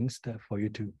some links that for you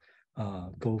to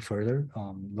go further,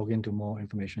 look into more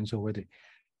information. So where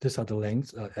these are the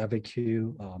links,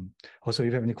 FAQ. Also, if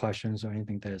you have any questions or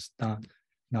anything that is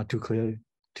not too clear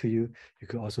to you, you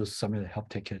could also submit a help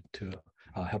ticket to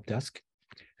help desk.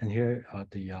 And here are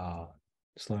the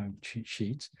Slurm cheat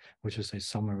sheets, which is a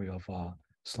summary of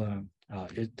Slurm.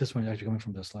 This one is actually coming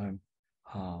from the Slurm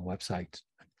website.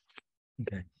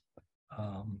 Okay.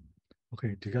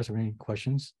 Okay. Do you guys have any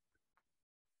questions?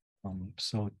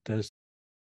 So there's